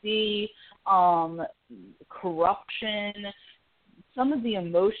 PTSD, corruption, some of the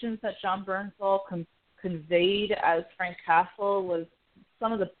emotions that Jon Bernthal conveyed as Frank Castle was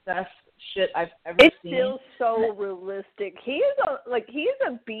some of the best shit I've ever seen. It's still so realistic. He is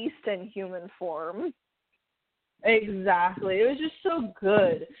a beast in human form. Exactly. It was just so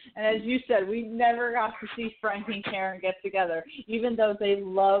good. And as you said, we never got to see Frank and Karen get together, even though they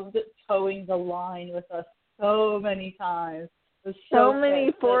loved towing the line with us so many times. It was so many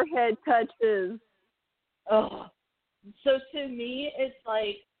good. forehead touches. Oh, so to me, it's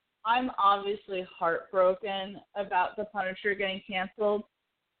like I'm obviously heartbroken about The Punisher getting canceled,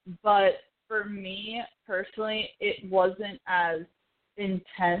 but for me personally, it wasn't as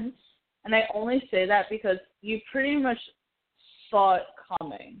intense. And I only say that because you pretty much saw it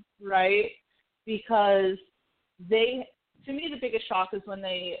coming, right? Because to me, the biggest shock is when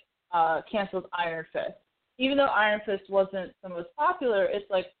they canceled Iron Fist. Even though Iron Fist wasn't the most popular, it's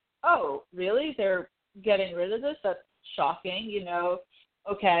like, oh, really? They're getting rid of this? That's shocking,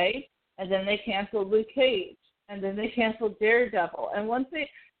 okay. And then they canceled Luke Cage, and then they canceled Daredevil. And once they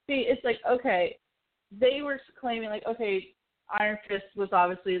see, it's like, okay, they were claiming like, okay, Iron Fist was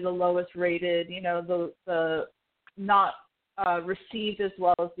obviously the lowest rated, the not received as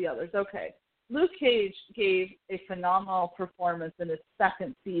well as the others. Okay, Luke Cage gave a phenomenal performance in his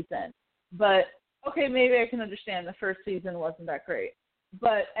second season, but okay, maybe I can understand the first season wasn't that great.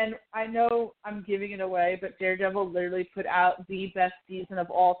 But, and I know I'm giving it away, but Daredevil literally put out the best season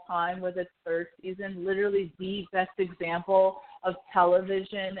of all time with its third season, literally the best example of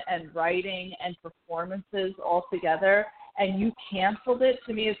television and writing and performances all together, and you canceled it.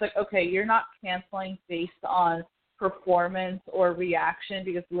 To me, it's like, okay, you're not canceling based on performance or reaction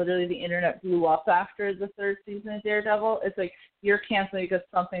because literally the internet blew up after the third season of Daredevil. It's like you're canceling because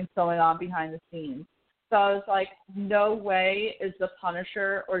something's going on behind the scenes. So I was like, no way is The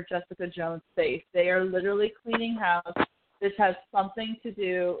Punisher or Jessica Jones safe. They are literally cleaning house. This has something to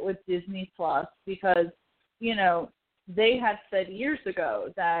do with Disney Plus because, they had said years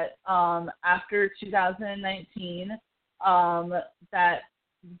ago that after 2019 that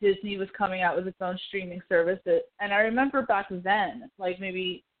Disney was coming out with its own streaming services. And I remember back then, like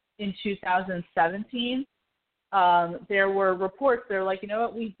maybe in 2017, there were reports. They're like, you know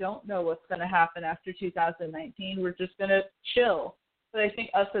what? We don't know what's going to happen after 2019. We're just going to chill. But I think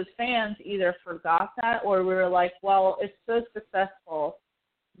us as fans either forgot that or we were like, well, it's so successful.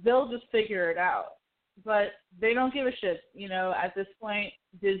 They'll just figure it out. But they don't give a shit. At this point,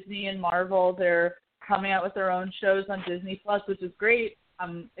 Disney and Marvel, they're coming out with their own shows on Disney Plus, which is great.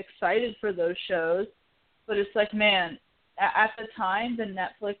 I'm excited for those shows. But it's like, man, at the time, the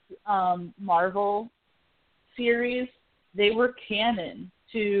Netflix Marvel series, they were canon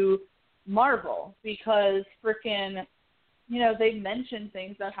to Marvel because freaking, they mentioned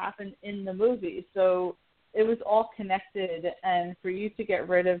things that happened in the movie. So it was all connected. And for you to get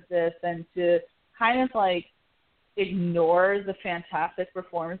rid of this and to kind of like ignore the fantastic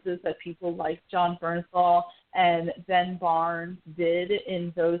performances that people like John Bernthal and Ben Barnes did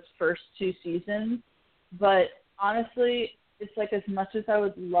in those first two seasons. But honestly, it's like as much as I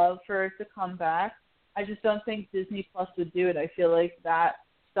would love for it to come back, I just don't think Disney Plus would do it. I feel like that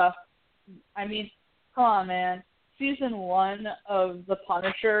stuff, I mean, come on, man. Season 1 of The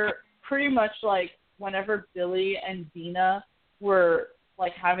Punisher, pretty much like whenever Billy and Dina were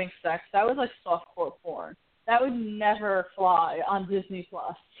like having sex, that was like softcore porn. That would never fly on Disney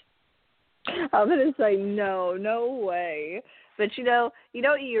Plus. I'm gonna say no way. But you know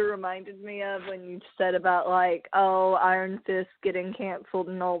what you reminded me of when you said about like, oh, Iron Fist getting canceled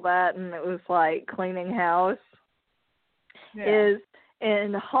and all that, and it was like cleaning house. Yeah. Is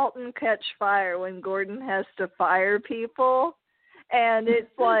in *Halt and Catch Fire* when Gordon has to fire people, and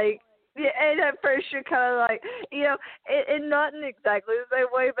it's like. Yeah, and at first you're kind of like, and not in exactly the same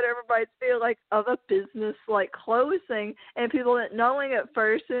way, but everybody's feeling like of a business like closing, and people not knowing at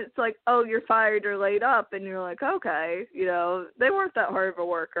first, it's like, oh, you're fired or laid up, and you're like, okay, they weren't that hard of a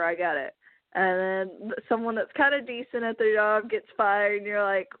worker, I get it. And then someone that's kind of decent at their job gets fired, and you're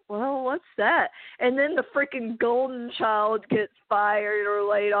like, well, what's that? And then the freaking golden child gets fired or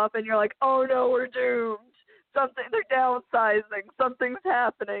laid off, and you're like, oh no, we're doomed. They're downsizing. Something's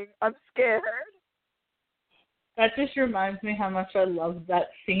happening. I'm scared. That just reminds me how much I love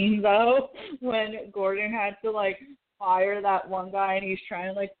that scene, though, when Gordon had to, like, fire that one guy, and he's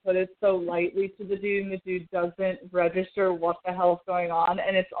trying to, like, put it so lightly to the dude, and the dude doesn't register what the hell's going on,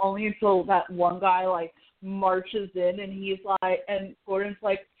 and it's only until that one guy, like, marches in, and he's like, and Gordon's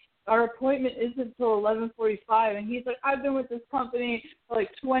like, our appointment isn't until 11:45, and he's like, I've been with this company for,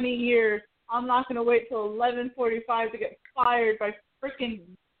 like, 20 years. I'm not going to wait till 11:45 to get fired by freaking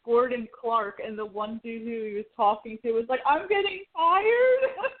Gordon Clark. And the one dude who he was talking to was like, I'm getting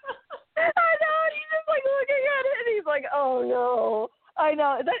fired. I know. And he's just like looking at it and he's like, oh no. I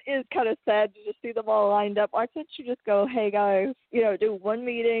know. That is kind of sad to just see them all lined up. Why can't you just go, hey guys, do one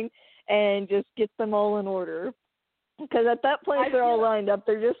meeting and just get them all in order? Because at that point they're all lined up.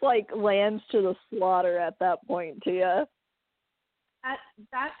 They're just like lambs to the slaughter at that point to you.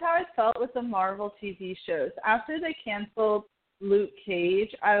 That's how I felt with the Marvel TV shows. After they canceled Luke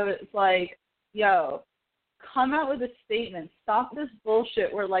Cage, I was like, yo, come out with a statement. Stop this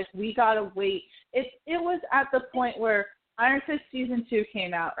bullshit where, like, we got to wait. It was at the point where Iron Fist Season 2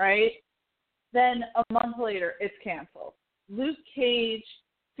 came out, right? Then a month later, it's canceled. Luke Cage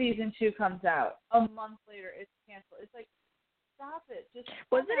Season 2 comes out. A month later, it's canceled. It's like, stop it. Just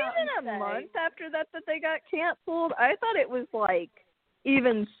was it even a month after that they got canceled? I thought it was, like,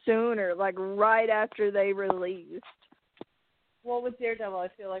 even sooner, like, right after they released. Well, with Daredevil, I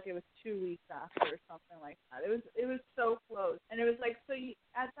feel like it was 2 weeks after or something like that. It was so close. And it was like, so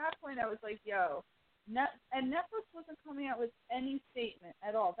at that point, I was like, yo, and Netflix wasn't coming out with any statement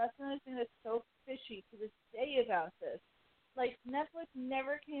at all. That's another thing that's so fishy to this day about this. Like, Netflix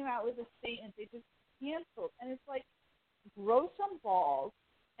never came out with a statement. They just canceled. And it's like, grow some balls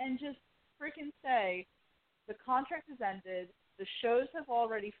and just freaking say, the contract has ended, the shows have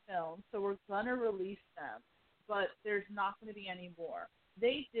already filmed, so we're going to release them, but there's not going to be any more.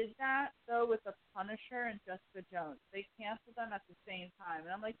 They did that, though, with The Punisher and Jessica Jones. They canceled them at the same time.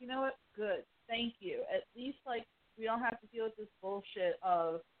 And I'm like, you know what? Good. Thank you. At least, like, we don't have to deal with this bullshit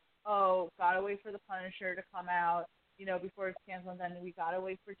of, oh, got to wait for The Punisher to come out, you know, before it's canceled, and then we got to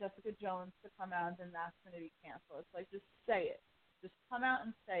wait for Jessica Jones to come out, and then that's going to be canceled. It's like, just say it. Just come out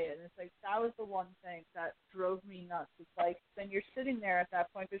and say it. And it's like, that was the one thing that drove me nuts. It's like, then you're sitting there at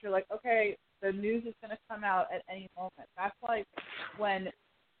that point because you're like, okay, the news is going to come out at any moment. That's like when,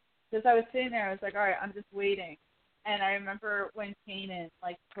 because I was sitting there, I was like, all right, I'm just waiting. And I remember when Kanan,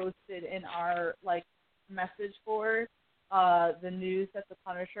 like, posted in our, like, message board the news that The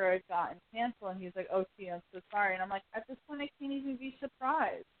Punisher had gotten canceled, and he was like, oh, T, I'm so sorry. And I'm like, at this point, I can't even be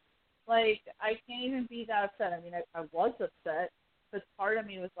surprised. Like, I can't even be that upset. I mean, I was upset, because part of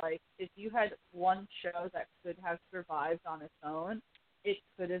me was like, if you had one show that could have survived on its own, it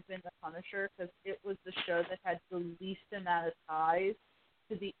could have been The Punisher, because it was the show that had the least amount of ties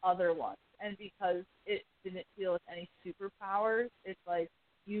to the other ones. And because it didn't deal with any superpowers, it's like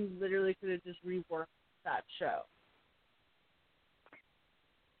you literally could have just reworked that show.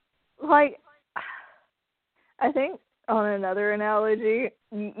 Like, I think on another analogy,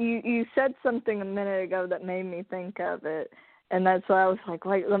 you said something a minute ago that made me think of it. And that's why I was like,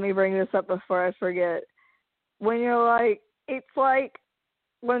 let me bring this up before I forget. When you're like, it's like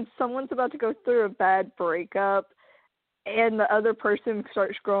when someone's about to go through a bad breakup and the other person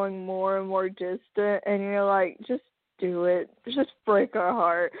starts growing more and more distant, and you're like, just do it. Just break our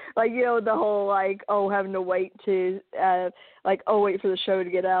heart. Like, you know, the whole, like, having to wait to, wait for the show to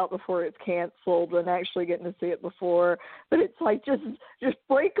get out before it's canceled and actually getting to see it before. But it's like, just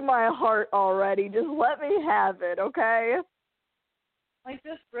break my heart already. Just let me have it, okay? Like,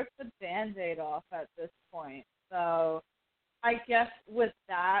 just rip the Band-Aid off at this point. So I guess with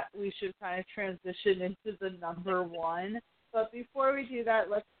that, we should kind of transition into the number one. But before we do that,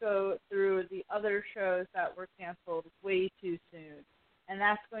 let's go through the other shows that were canceled way too soon. And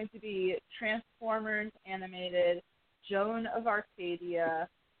that's going to be Transformers Animated, Joan of Arcadia,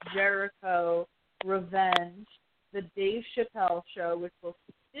 Jericho, Revenge, The Dave Chappelle Show, which will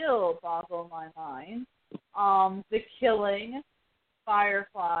still boggle my mind, The Killing,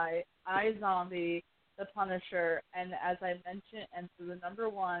 Firefly, iZombie, The Punisher, and as I mentioned, and so the number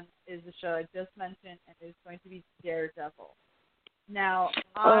one is the show I just mentioned, and it's going to be Daredevil. Now,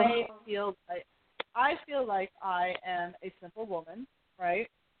 I feel like I am a simple woman, right?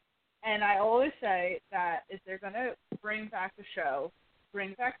 And I always say that if they're going to bring back a show,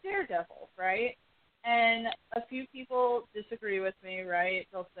 bring back Daredevil, right? And a few people disagree with me, right?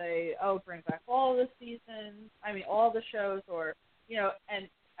 They'll say, oh, bring back all the seasons, all the shows, or, you know, and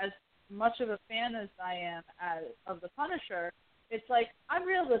as much of a fan as I am of The Punisher, it's like, I'm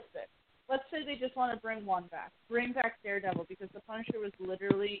realistic. Let's say they just want to bring one back. Bring back Daredevil, because The Punisher was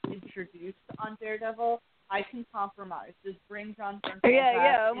literally introduced on Daredevil. I can compromise. Just bring John Bernthal back.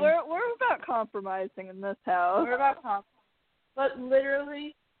 Yeah. We're about compromising in this house. We're about compromising. But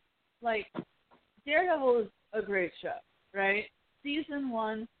literally, like, Daredevil is a great show, right? Season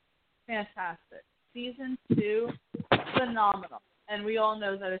 1, fantastic. Season 2, phenomenal. And we all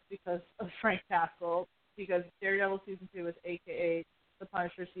know that it's because of Frank Castle, because Daredevil Season 2 was a.k.a. The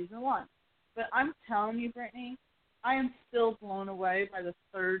Punisher Season 1. But I'm telling you, Brittany, I am still blown away by the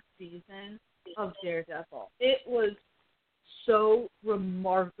third season of Daredevil. It was so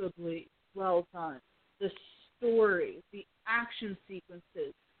remarkably well done. The story, the action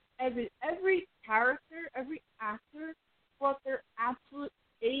sequences, every character, every actor brought their absolute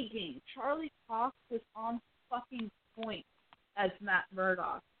A game. Charlie Cox was on fucking point as Matt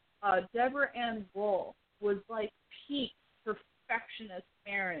Murdock. Deborah Ann Woll was like peak perfectionist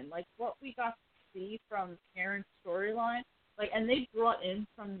Karen, like what we got to see from Karen's storyline, like, and they brought in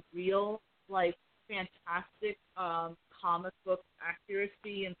some real, like, fantastic comic book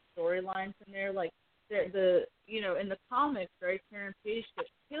accuracy and storylines in there. Like the in the comics, right, Karen Page gets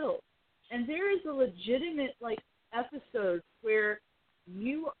killed, and there is a legitimate like episode where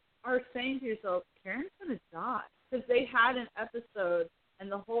you are saying to yourself, Karen's gonna die, because they had an episode, and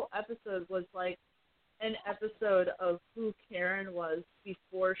the whole episode was like an episode of who Karen was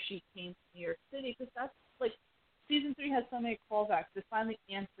before she came to New York City, because that's like season 3 has so many callbacks. They finally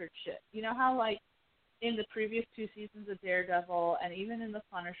answered shit. You know how like in the previous 2 seasons of Daredevil and even in The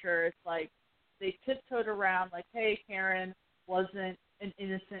Punisher, it's like they tiptoed around like, hey, Karen wasn't an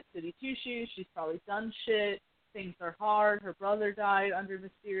innocent goody two-shoes. She's probably done shit. Things are hard. Her brother died under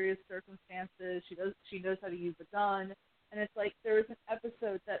mysterious circumstances. She knows how to use a gun. And it's like there was an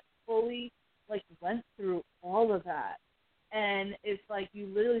episode that fully like went through all of that. And it's like you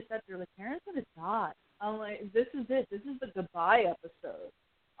literally said to her, like, Karen's gonna die. I'm like, this is it. This is the goodbye episode.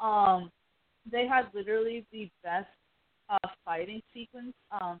 They had literally the best fighting sequence.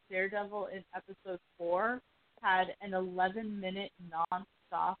 Daredevil in episode 4 had an 11-minute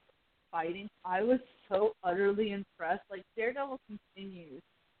non-stop fighting. I was so utterly impressed. Like, Daredevil continues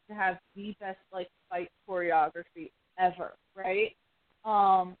to have the best like fight choreography ever, right?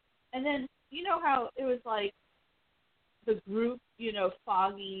 And then you know how it was like the group,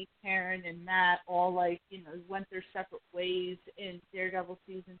 Foggy, Karen, and Matt all like, went their separate ways in Daredevil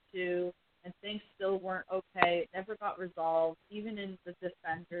season 2, and things still weren't okay. It never got resolved, even in the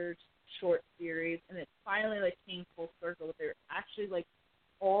Defenders short series, and it finally like came full circle. They're actually like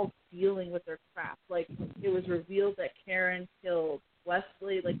all dealing with their crap. Like, it was revealed that Karen killed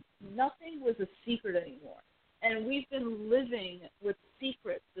Wesley. Like, nothing was a secret anymore. And we've been living with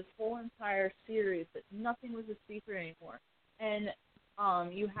secrets this whole entire series, that nothing was a secret anymore. And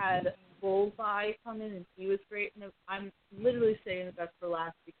you had Bullseye come in, and he was great. And I'm literally saying the best for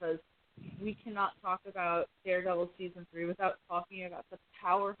last, because we cannot talk about Daredevil season 3 without talking about the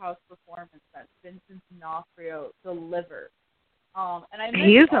powerhouse performance that Vincent D'Onofrio delivered.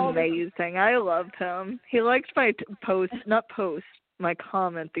 He's amazing. I love him. He liked my my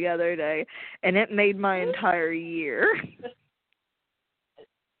comment the other day, and it made my entire year.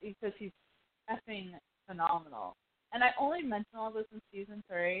 Because he's effing phenomenal. And I only mention all this in season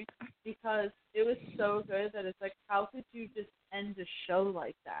 3 because it was so good that it's like, how could you just end a show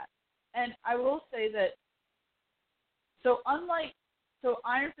like that? And I will say that, so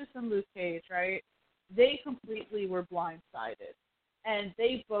Iron Fist and Luke Cage, right, they completely were blindsided. And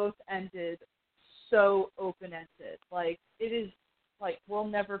they both ended so open-ended. Like, it is, like, we'll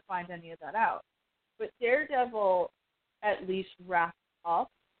never find any of that out. But Daredevil at least wrapped up.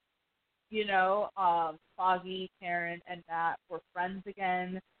 Foggy, Karen, and Matt were friends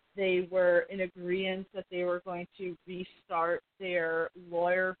again. They were in agreement that they were going to restart their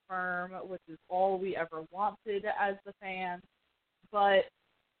lawyer firm, which is all we ever wanted as the fans. But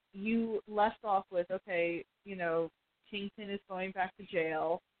you left off with, okay, Kingpin is going back to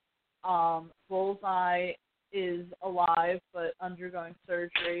jail. Bullseye is alive but undergoing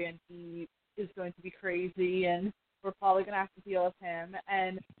surgery, and he is going to be crazy, and we're probably going to have to deal with him.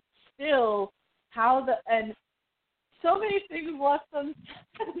 And still, and so many things left them.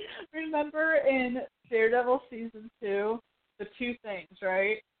 Remember in Daredevil season 2, the 2 things,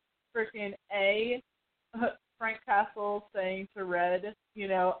 right? Freaking Frank Castle saying to Red,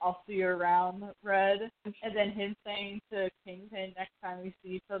 I'll see you around, Red. And then him saying to Kingpin, next time we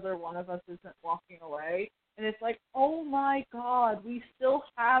see each other, one of us isn't walking away. And it's like, oh my God, we still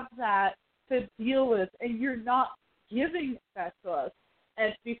have that to deal with, and you're not giving that to us.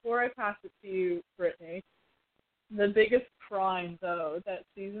 And before I pass it to you, Brittany, the biggest crime, though, that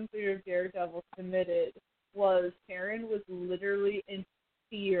season 3 of Daredevil committed was Karen was literally in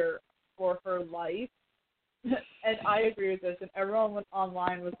fear for her life. And I agree with this, and everyone went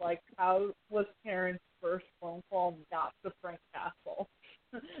online was like, how was Karen's first phone call not to Frank Castle?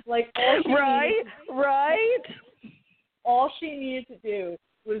 Like, all she needed to do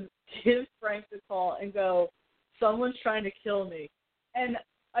was give Frank the call and go, someone's trying to kill me. And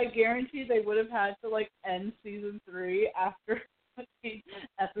I guarantee they would have had to, like, end season 3 after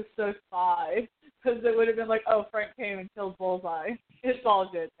episode 5, because it would have been like, oh, Frank came and killed Bullseye. It's all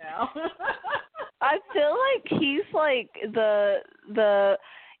good now. I feel like he's like the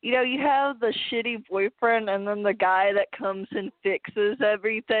you have the shitty boyfriend and then the guy that comes and fixes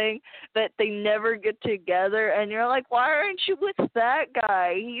everything, that they never get together, and you're like, why aren't you with that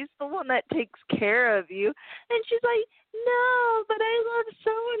guy? He's the one that takes care of you. And she's like, no, but I love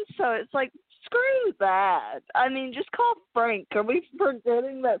so-and-so. It's like, screw that. I mean, just call Frank. Are we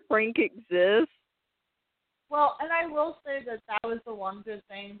forgetting that Frank exists? Well, and I will say that was the one good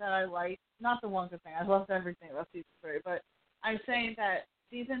thing that I liked. Not the one good thing. I loved everything about season 3, but I'm saying that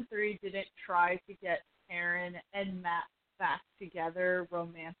season 3 didn't try to get Karen and Matt back together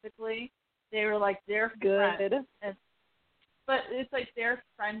romantically. They were like their friends. But it's like their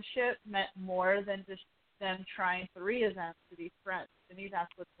friendship meant more than just them trying 3 of them to be friends. To me,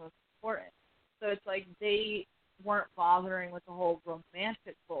 that's what's most important. So it's like they weren't bothering with the whole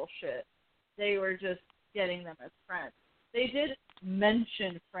romantic bullshit. They were just getting them as friends. They did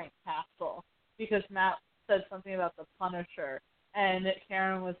mention Frank Castle because Matt said something about the Punisher, and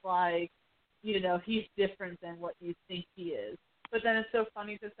Karen was like, you know, he's different than what you think he is. But then it's so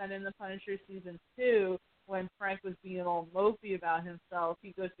funny to send in the Punisher season 2 when Frank was being all mopey about himself.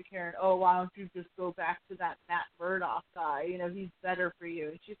 He goes to Karen, oh, why don't you just go back to that Matt Murdock guy? You know, he's better for you.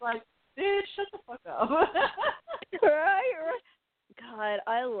 And she's like, bitch, shut the fuck up. Right. God,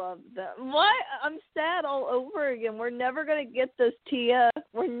 I love them. What? I'm sad all over again. We're never going to get this, Tia.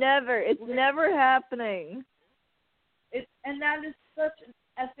 We're never. It's never happening. And that is such an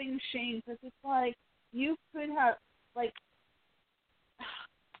effing shame because it's like you could have, like,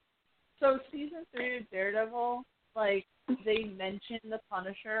 so season 3 of Daredevil, like, they mentioned the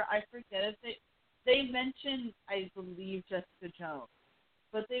Punisher. I forget if they mentioned, I believe, Jessica Jones,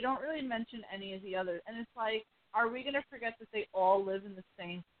 but they don't really mention any of the others. And it's like, are we going to forget that they all live in the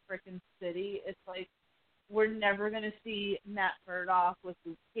same frickin' city? It's like, we're never going to see Matt Murdock with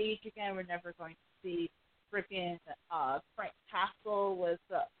Luke Cage again. We're never going to see frickin' Frank Castle with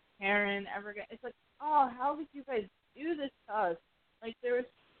Karen ever again. It's like, oh, how did you guys do this to us? Like, there was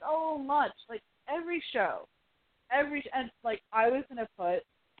so much. Like, every show. And, like, I was going to put,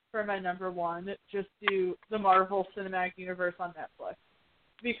 for my number 1, just do the Marvel Cinematic Universe on Netflix.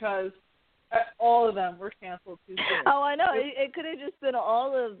 Because all of them were canceled too soon. Oh, I know. It could have just been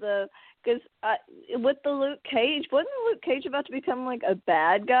all of the, because with the Luke Cage, wasn't Luke Cage about to become like a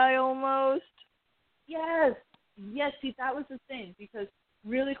bad guy almost? Yes. See, that was the thing, because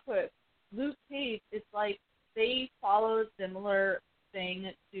really quick, Luke Cage, it's like they followed a similar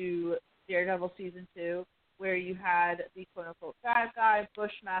thing to Daredevil season 2, where you had the quote unquote bad guy,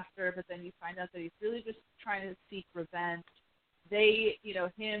 Bushmaster, but then you find out that he's really just trying to seek revenge. They, you know,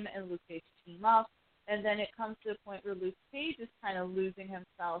 him and Luke Cage team up, and then it comes to a point where Luke Cage is kind of losing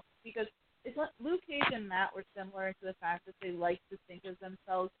himself, because it's like Luke Cage and Matt were similar to the fact that they like to think of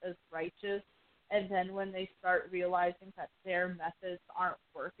themselves as righteous, and then when they start realizing that their methods aren't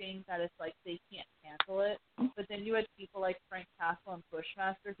working, that it's like they can't handle it. But then you had people like Frank Castle and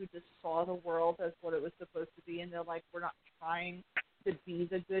Bushmaster who just saw the world as what it was supposed to be, and they're like, we're not trying to be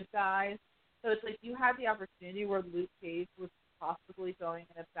the good guys. So it's like you had the opportunity where Luke Cage was possibly going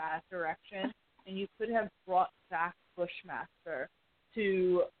in a bad direction, and you could have brought back Bushmaster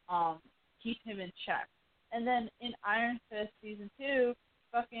to keep him in check. And then in Iron Fist season 2,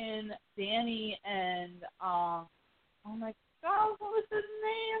 fucking Danny and oh my god, what was his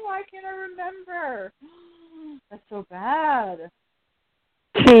name? Why can't I remember? That's so bad.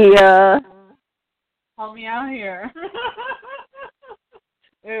 Tia. Help me out here.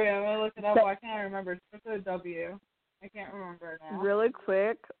 Wait, I'm gonna look it up. Why can't I remember? It's with a W. I can't remember it now. Really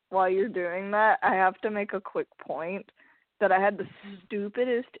quick, while you're doing that, I have to make a quick point that I had the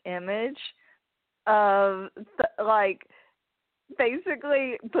stupidest image of, like,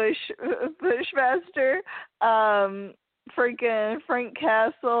 basically Bushmaster, freaking Frank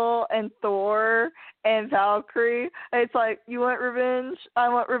Castle and Thor and Valkyrie. It's like, you want revenge? I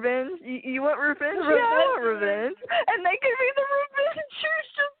want revenge. You want revenge? Yeah, I want revenge. And they give me the Revengers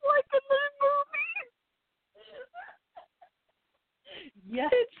just like in the movie. Yes.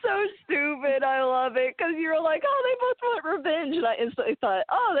 It's so stupid. I love it because you're like, oh, they both want revenge, and I instantly thought,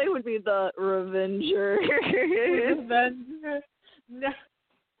 oh, they would be the Revenger. Revenger. No,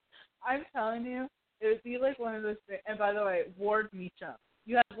 I'm telling you, it would be like one of those things. And by the way, Ward Meacham.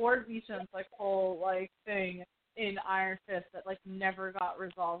 You have Ward Meacham's like whole like thing in Iron Fist that like never got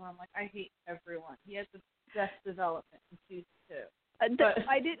resolved. I'm like, I hate everyone. He has the best development in season 2. But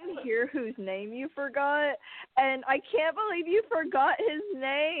I didn't hear whose name you forgot, and I can't believe you forgot his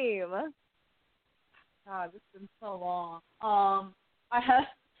name. God, it's been so long.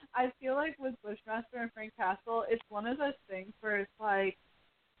 I feel like with Bushmaster and Frank Castle, it's one of those things where it's like,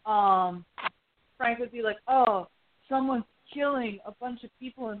 Frank would be like, oh, someone's killing a bunch of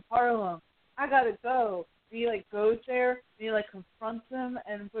people in Harlem. I gotta go. And he like goes there, and he like confronts him,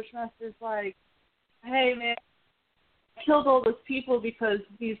 and Bushmaster's like, hey man, killed all those people because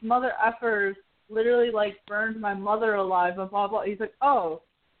these mother effers literally like burned my mother alive and blah blah. He's like, oh,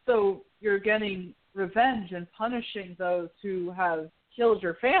 so you're getting revenge and punishing those who have killed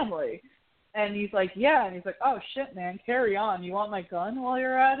your family. And he's like, yeah. And he's like, oh, shit, man, carry on. You want my gun while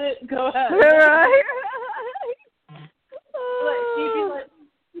you're at it? Go ahead. Right.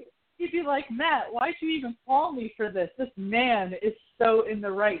 He'd be like, Matt, why'd you even call me for this? This man is so in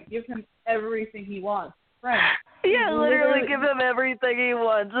the right. Give him everything he wants. Frank. Yeah, literally give him everything he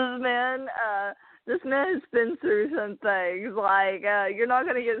wants. This man has been through some things. Like, you're not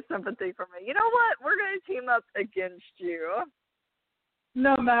going to get sympathy from me. You know what? We're going to team up against you.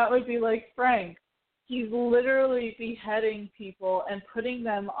 No, Matt would be like, Frank, he's literally beheading people and putting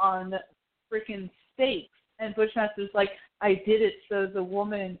them on freaking stakes. And Bushmaster's like, I did it so the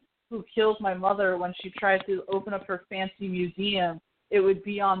woman who killed my mother when she tried to open up her fancy museum, it would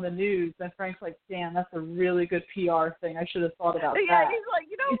be on the news. And Frank's like, damn, that's a really good PR thing. I should have thought about that. Yeah, he's like,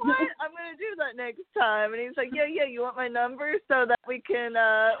 you know what? I'm going to do that next time. And he's like, yeah, you want my number so that we can,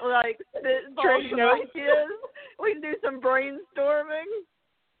 spitball some ideas? We can do some brainstorming.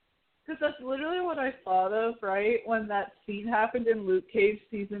 Because that's literally what I thought of, right, when that scene happened in Luke Cage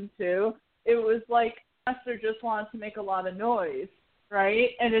Season 2. It was like Master just wanted to make a lot of noise, right?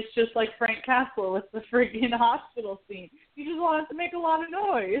 And it's just like Frank Castle with the freaking hospital scene. He just wanted to make a lot of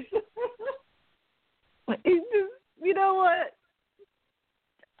noise. You know what?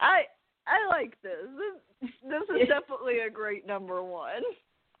 I like this. This is definitely a great number one.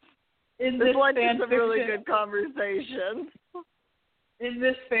 This led to some really good conversation. In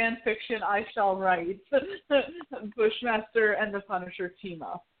this fan fiction, I shall write Bushmaster and the Punisher team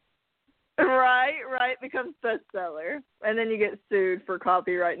up. Right, becomes bestseller. And then you get sued for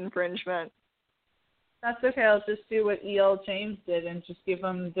copyright infringement. That's okay, I'll just do what E.L. James did and just give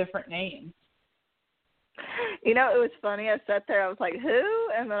them different names. You know, it was funny, I sat there, I was like, who?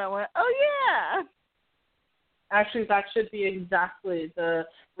 And then I went, oh yeah! Actually, that should be exactly the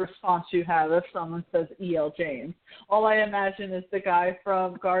response you have if someone says E.L. James. All I imagine is the guy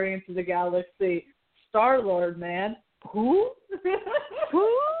from Guardians of the Galaxy, Star-Lord, man. Who? Who?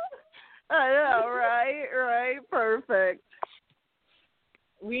 I know, right, perfect.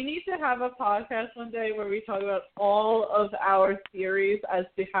 We need to have a podcast one day where we talk about all of our theories as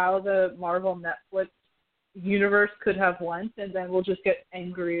to how the Marvel Netflix universe could have went, and then we'll just get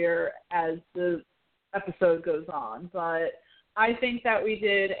angrier as the episode goes on. But I think that we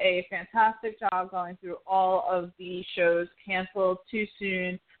did a fantastic job going through all of the shows canceled too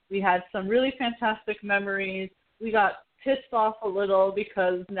soon. We had some really fantastic memories. We got pissed off a little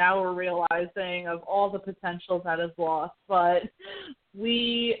because now we're realizing of all the potential that is lost. But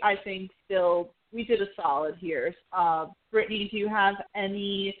I think we did a solid here. Brittany, do you have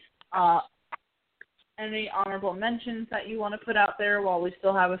any honorable mentions that you want to put out there while we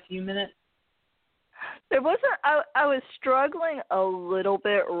still have a few minutes? There wasn't. I was struggling a little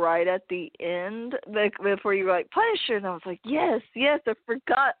bit right at the end, before you were like Punisher, and I was like, yes. I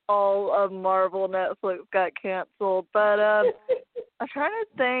forgot all of Marvel Netflix got canceled, but I'm trying to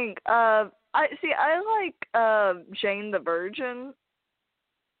think. I like Jane the Virgin.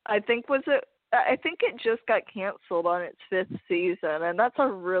 I think it just got canceled on its 5th season, and that's a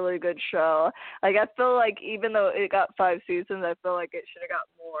really good show. Like, I feel like even though it got 5 seasons, I feel like it should have got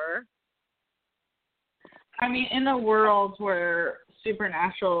more. I mean, in a world where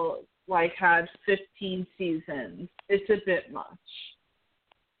Supernatural had 15 seasons, it's a bit much.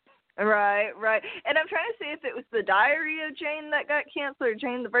 Right. And I'm trying to see if it was the Diary of Jane that got canceled or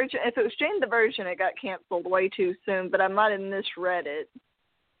Jane the Virgin. If it was Jane the Virgin, it got canceled way too soon, but I might have misread it.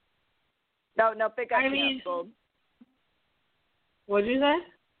 No, it got canceled. What'd you say?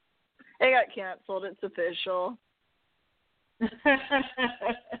 It got canceled. It's official.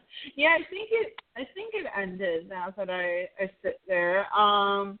 Yeah, I think it ended now that I sit there.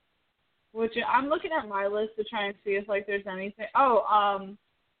 Which I'm looking at my list to try and see if there's anything.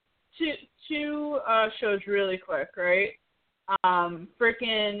 Two shows really quick, right?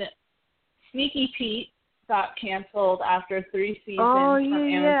 Freaking Sneaky Pete got canceled after 3 seasons from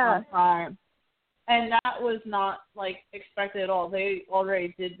Amazon Prime. And that was not, expected at all. They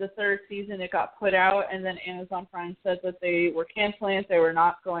already did the 3rd season. It got put out, and then Amazon Prime said that they were canceling it. They were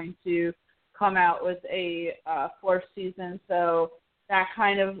not going to come out with a 4th season. So that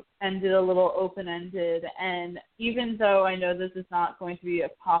kind of ended a little open-ended. And even though I know this is not going to be a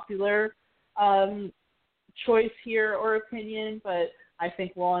popular choice here or opinion, but I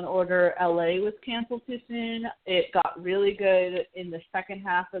think Law & Order LA was canceled too soon. It got really good in the second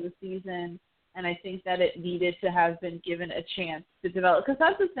half of the season. And I think that it needed to have been given a chance to develop. Because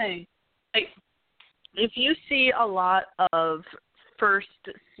that's the thing. If you see a lot of first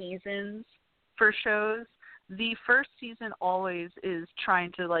seasons for shows, the first season always is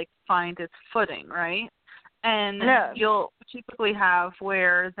trying to, like, find its footing, right? And you'll typically have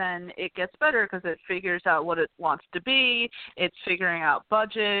where then it gets better because it figures out what it wants to be. It's figuring out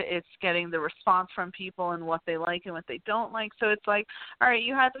budget. It's getting the response from people and what they like and what they don't like. So it's like, all right,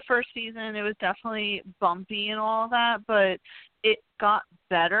 you had the first season. It was definitely bumpy and all that, but it got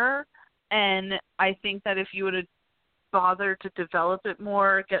better. And I think that if you would have bothered to develop it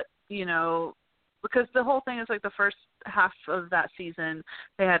more, because the whole thing is like the first half of that season,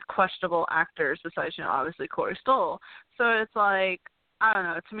 they had questionable actors besides, obviously Corey Stoll. So it's like, I don't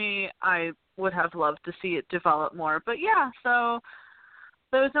know, to me, I would have loved to see it develop more. But yeah, so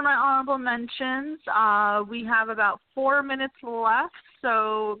those are my honorable mentions. We have about 4 minutes left.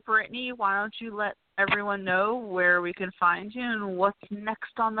 So Brittany, why don't you let everyone know where we can find you and what's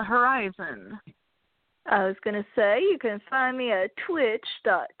next on the horizon? I was going to say you can find me at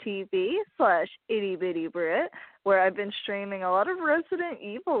twitch.tv/ittybittyBrit, where I've been streaming a lot of Resident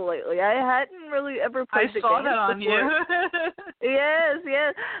Evil lately. I hadn't really ever played the game before. I saw that on you.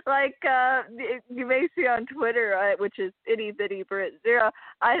 Yes. Like, you may see on Twitter, which is ittybittyBrit0,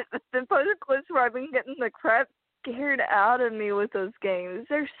 I've been posting clips where I've been getting the crap scared out of me with those games.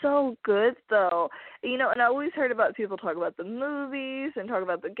 They're so good, though. And I always heard about people talk about the movies and talk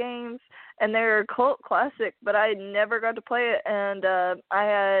about the games, and they're a cult classic, but I never got to play it. And I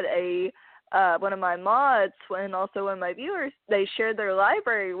had one of my mods and also one of my viewers, they shared their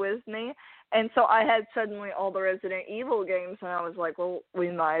library with me, and so I had suddenly all the Resident Evil games, and I was like, well, we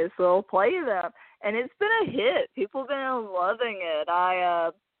might as well play them. And it's been a hit. People have been loving it.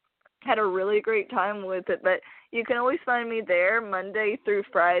 I had a really great time with it, but you can always find me there Monday through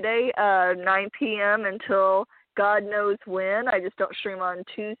Friday, 9 p.m. until God knows when. I just don't stream on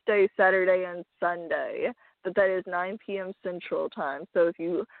Tuesday, Saturday, and Sunday, but that is 9 p.m. Central Time. So if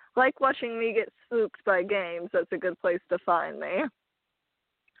you like watching me get spooked by games, that's a good place to find me.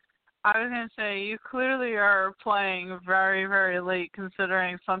 I was going to say, you clearly are playing very, very late,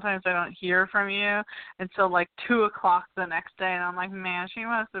 considering sometimes I don't hear from you until like 2 o'clock the next day, and I'm like, man, she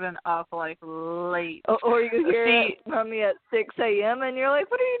must have been up like late. Or you hear it from me at 6 a.m., and you're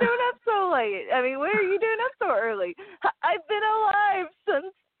like, what are you doing up so late? I mean, where are you doing up so early? I've been alive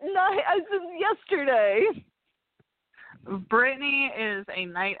since yesterday. Brittany is a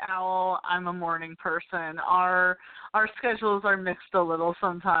night owl. I'm a morning person. Our schedules are mixed a little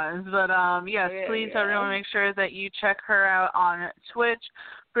sometimes, but yes, please everyone make sure that you check her out on Twitch.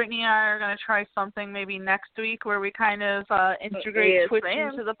 Brittany and I are going to try something maybe next week where we kind of integrate Twitch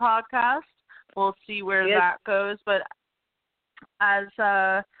into the podcast. We'll see where that goes. But as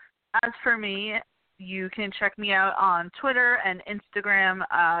for me, you can check me out on Twitter and Instagram,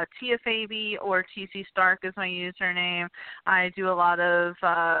 TFAB or TC Stark is my username. I do a lot of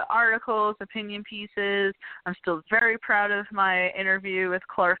articles, opinion pieces. I'm still very proud of my interview with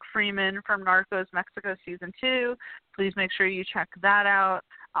Clark Freeman from Narcos Mexico Season 2. Please make sure you check that out.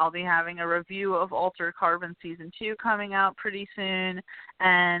 I'll be having a review of Altered Carbon Season 2 coming out pretty soon.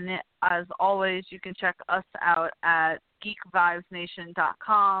 And as always, you can check us out at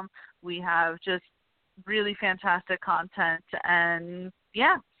geekvibesnation.com. We have just really fantastic content, and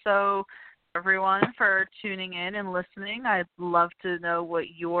so everyone for tuning in and listening. I'd love to know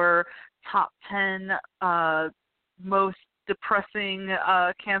what your top 10 most depressing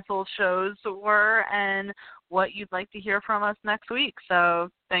canceled shows were and what you'd like to hear from us next week. So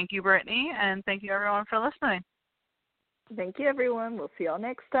thank you, Brittany, and thank you everyone for listening. Thank you, everyone. We'll see y'all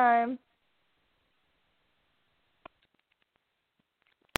next time.